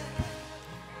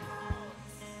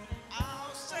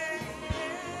 I'll say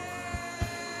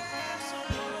yes,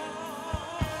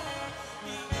 Lord.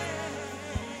 Yeah.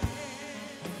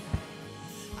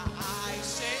 I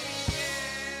say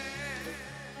yes.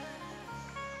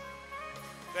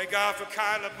 Thank God for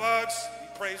Kyla Bugs. We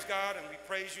praise God and we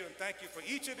praise you and thank you for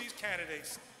each of these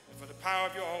candidates and for the power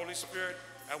of your Holy Spirit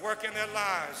at work in their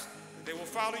lives. That they will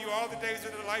follow you all the days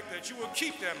of their life, that you will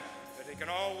keep them, that they can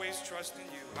always trust in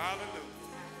you. Hallelujah.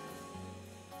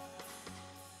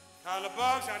 Kyla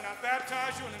Bugs, I now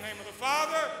baptize you in the name of the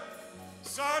Father,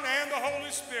 Son, and the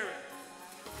Holy Spirit.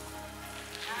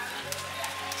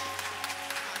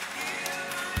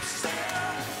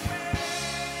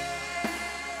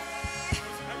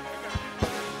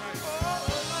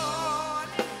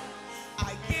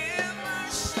 I give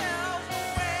myself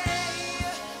away,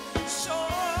 so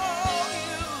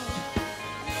you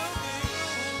can use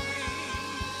me.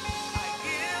 I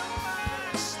give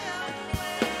myself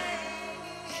away.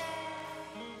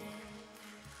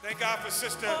 Thank God for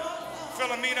Sister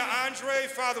Philomena Andre.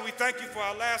 Father, we thank you for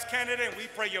our last candidate, and we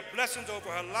pray your blessings over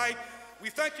her life. We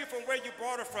thank you for where you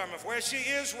brought her from, and where she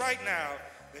is right now,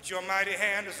 that your mighty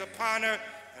hand is upon her.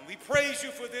 And we praise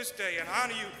you for this day and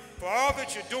honor you for all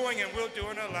that you're doing and will do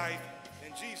in her life.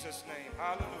 In Jesus' name,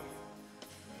 hallelujah.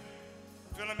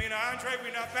 Philomena Andre,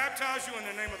 we now baptize you in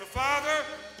the name of the Father,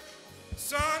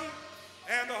 Son,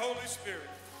 and the Holy Spirit.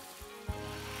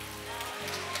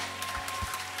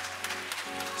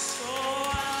 So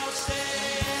I'll say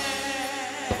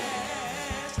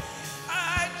yes.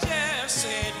 I just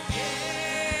said yes.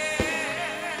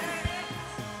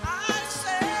 I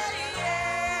say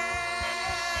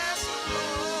yes,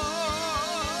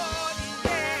 Lord,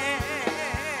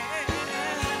 yes.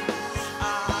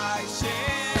 I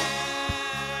say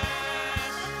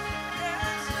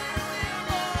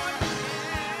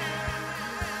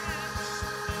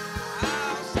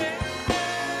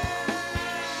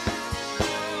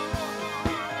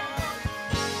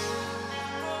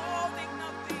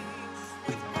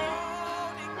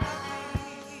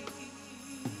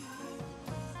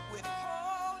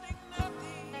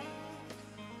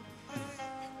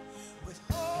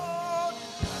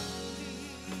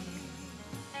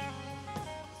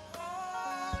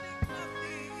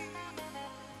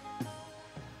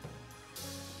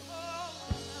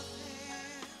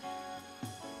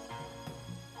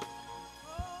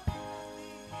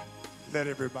Let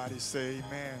everybody say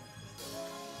amen.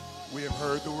 We have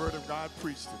heard the word of God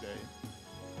preached today.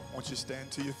 Won't you stand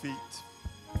to your feet?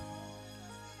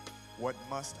 What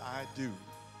must I do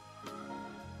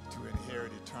to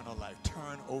inherit eternal life?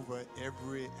 Turn over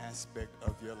every aspect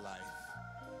of your life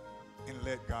and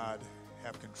let God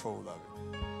have control of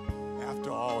it.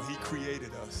 After all, he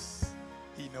created us.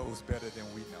 He knows better than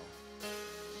we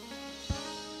know.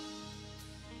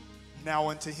 Now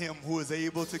unto him who is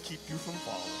able to keep you from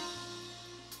falling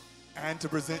and to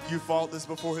present you faultless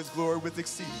before his glory with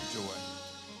exceeding joy.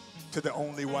 To the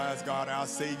only wise God, our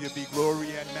Savior, be glory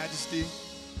and majesty,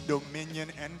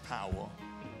 dominion and power,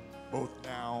 both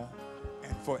now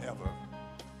and forever.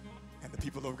 And the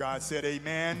people of God said,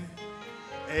 amen,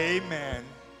 amen,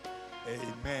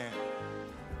 amen.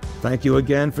 Thank you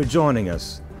again for joining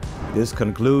us. This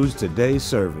concludes today's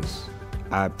service.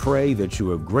 I pray that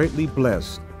you are greatly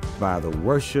blessed by the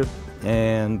worship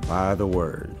and by the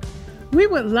word. We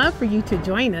would love for you to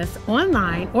join us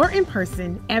online or in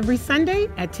person every Sunday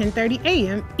at 10:30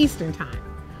 a.m. Eastern Time.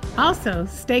 Also,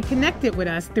 stay connected with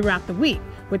us throughout the week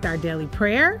with our daily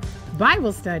prayer,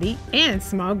 Bible study, and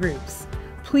small groups.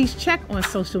 Please check on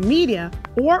social media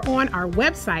or on our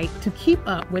website to keep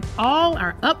up with all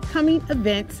our upcoming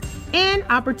events and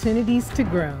opportunities to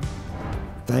grow.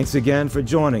 Thanks again for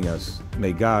joining us.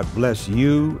 May God bless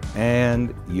you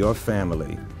and your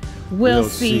family. We'll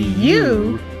see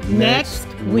you next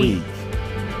week.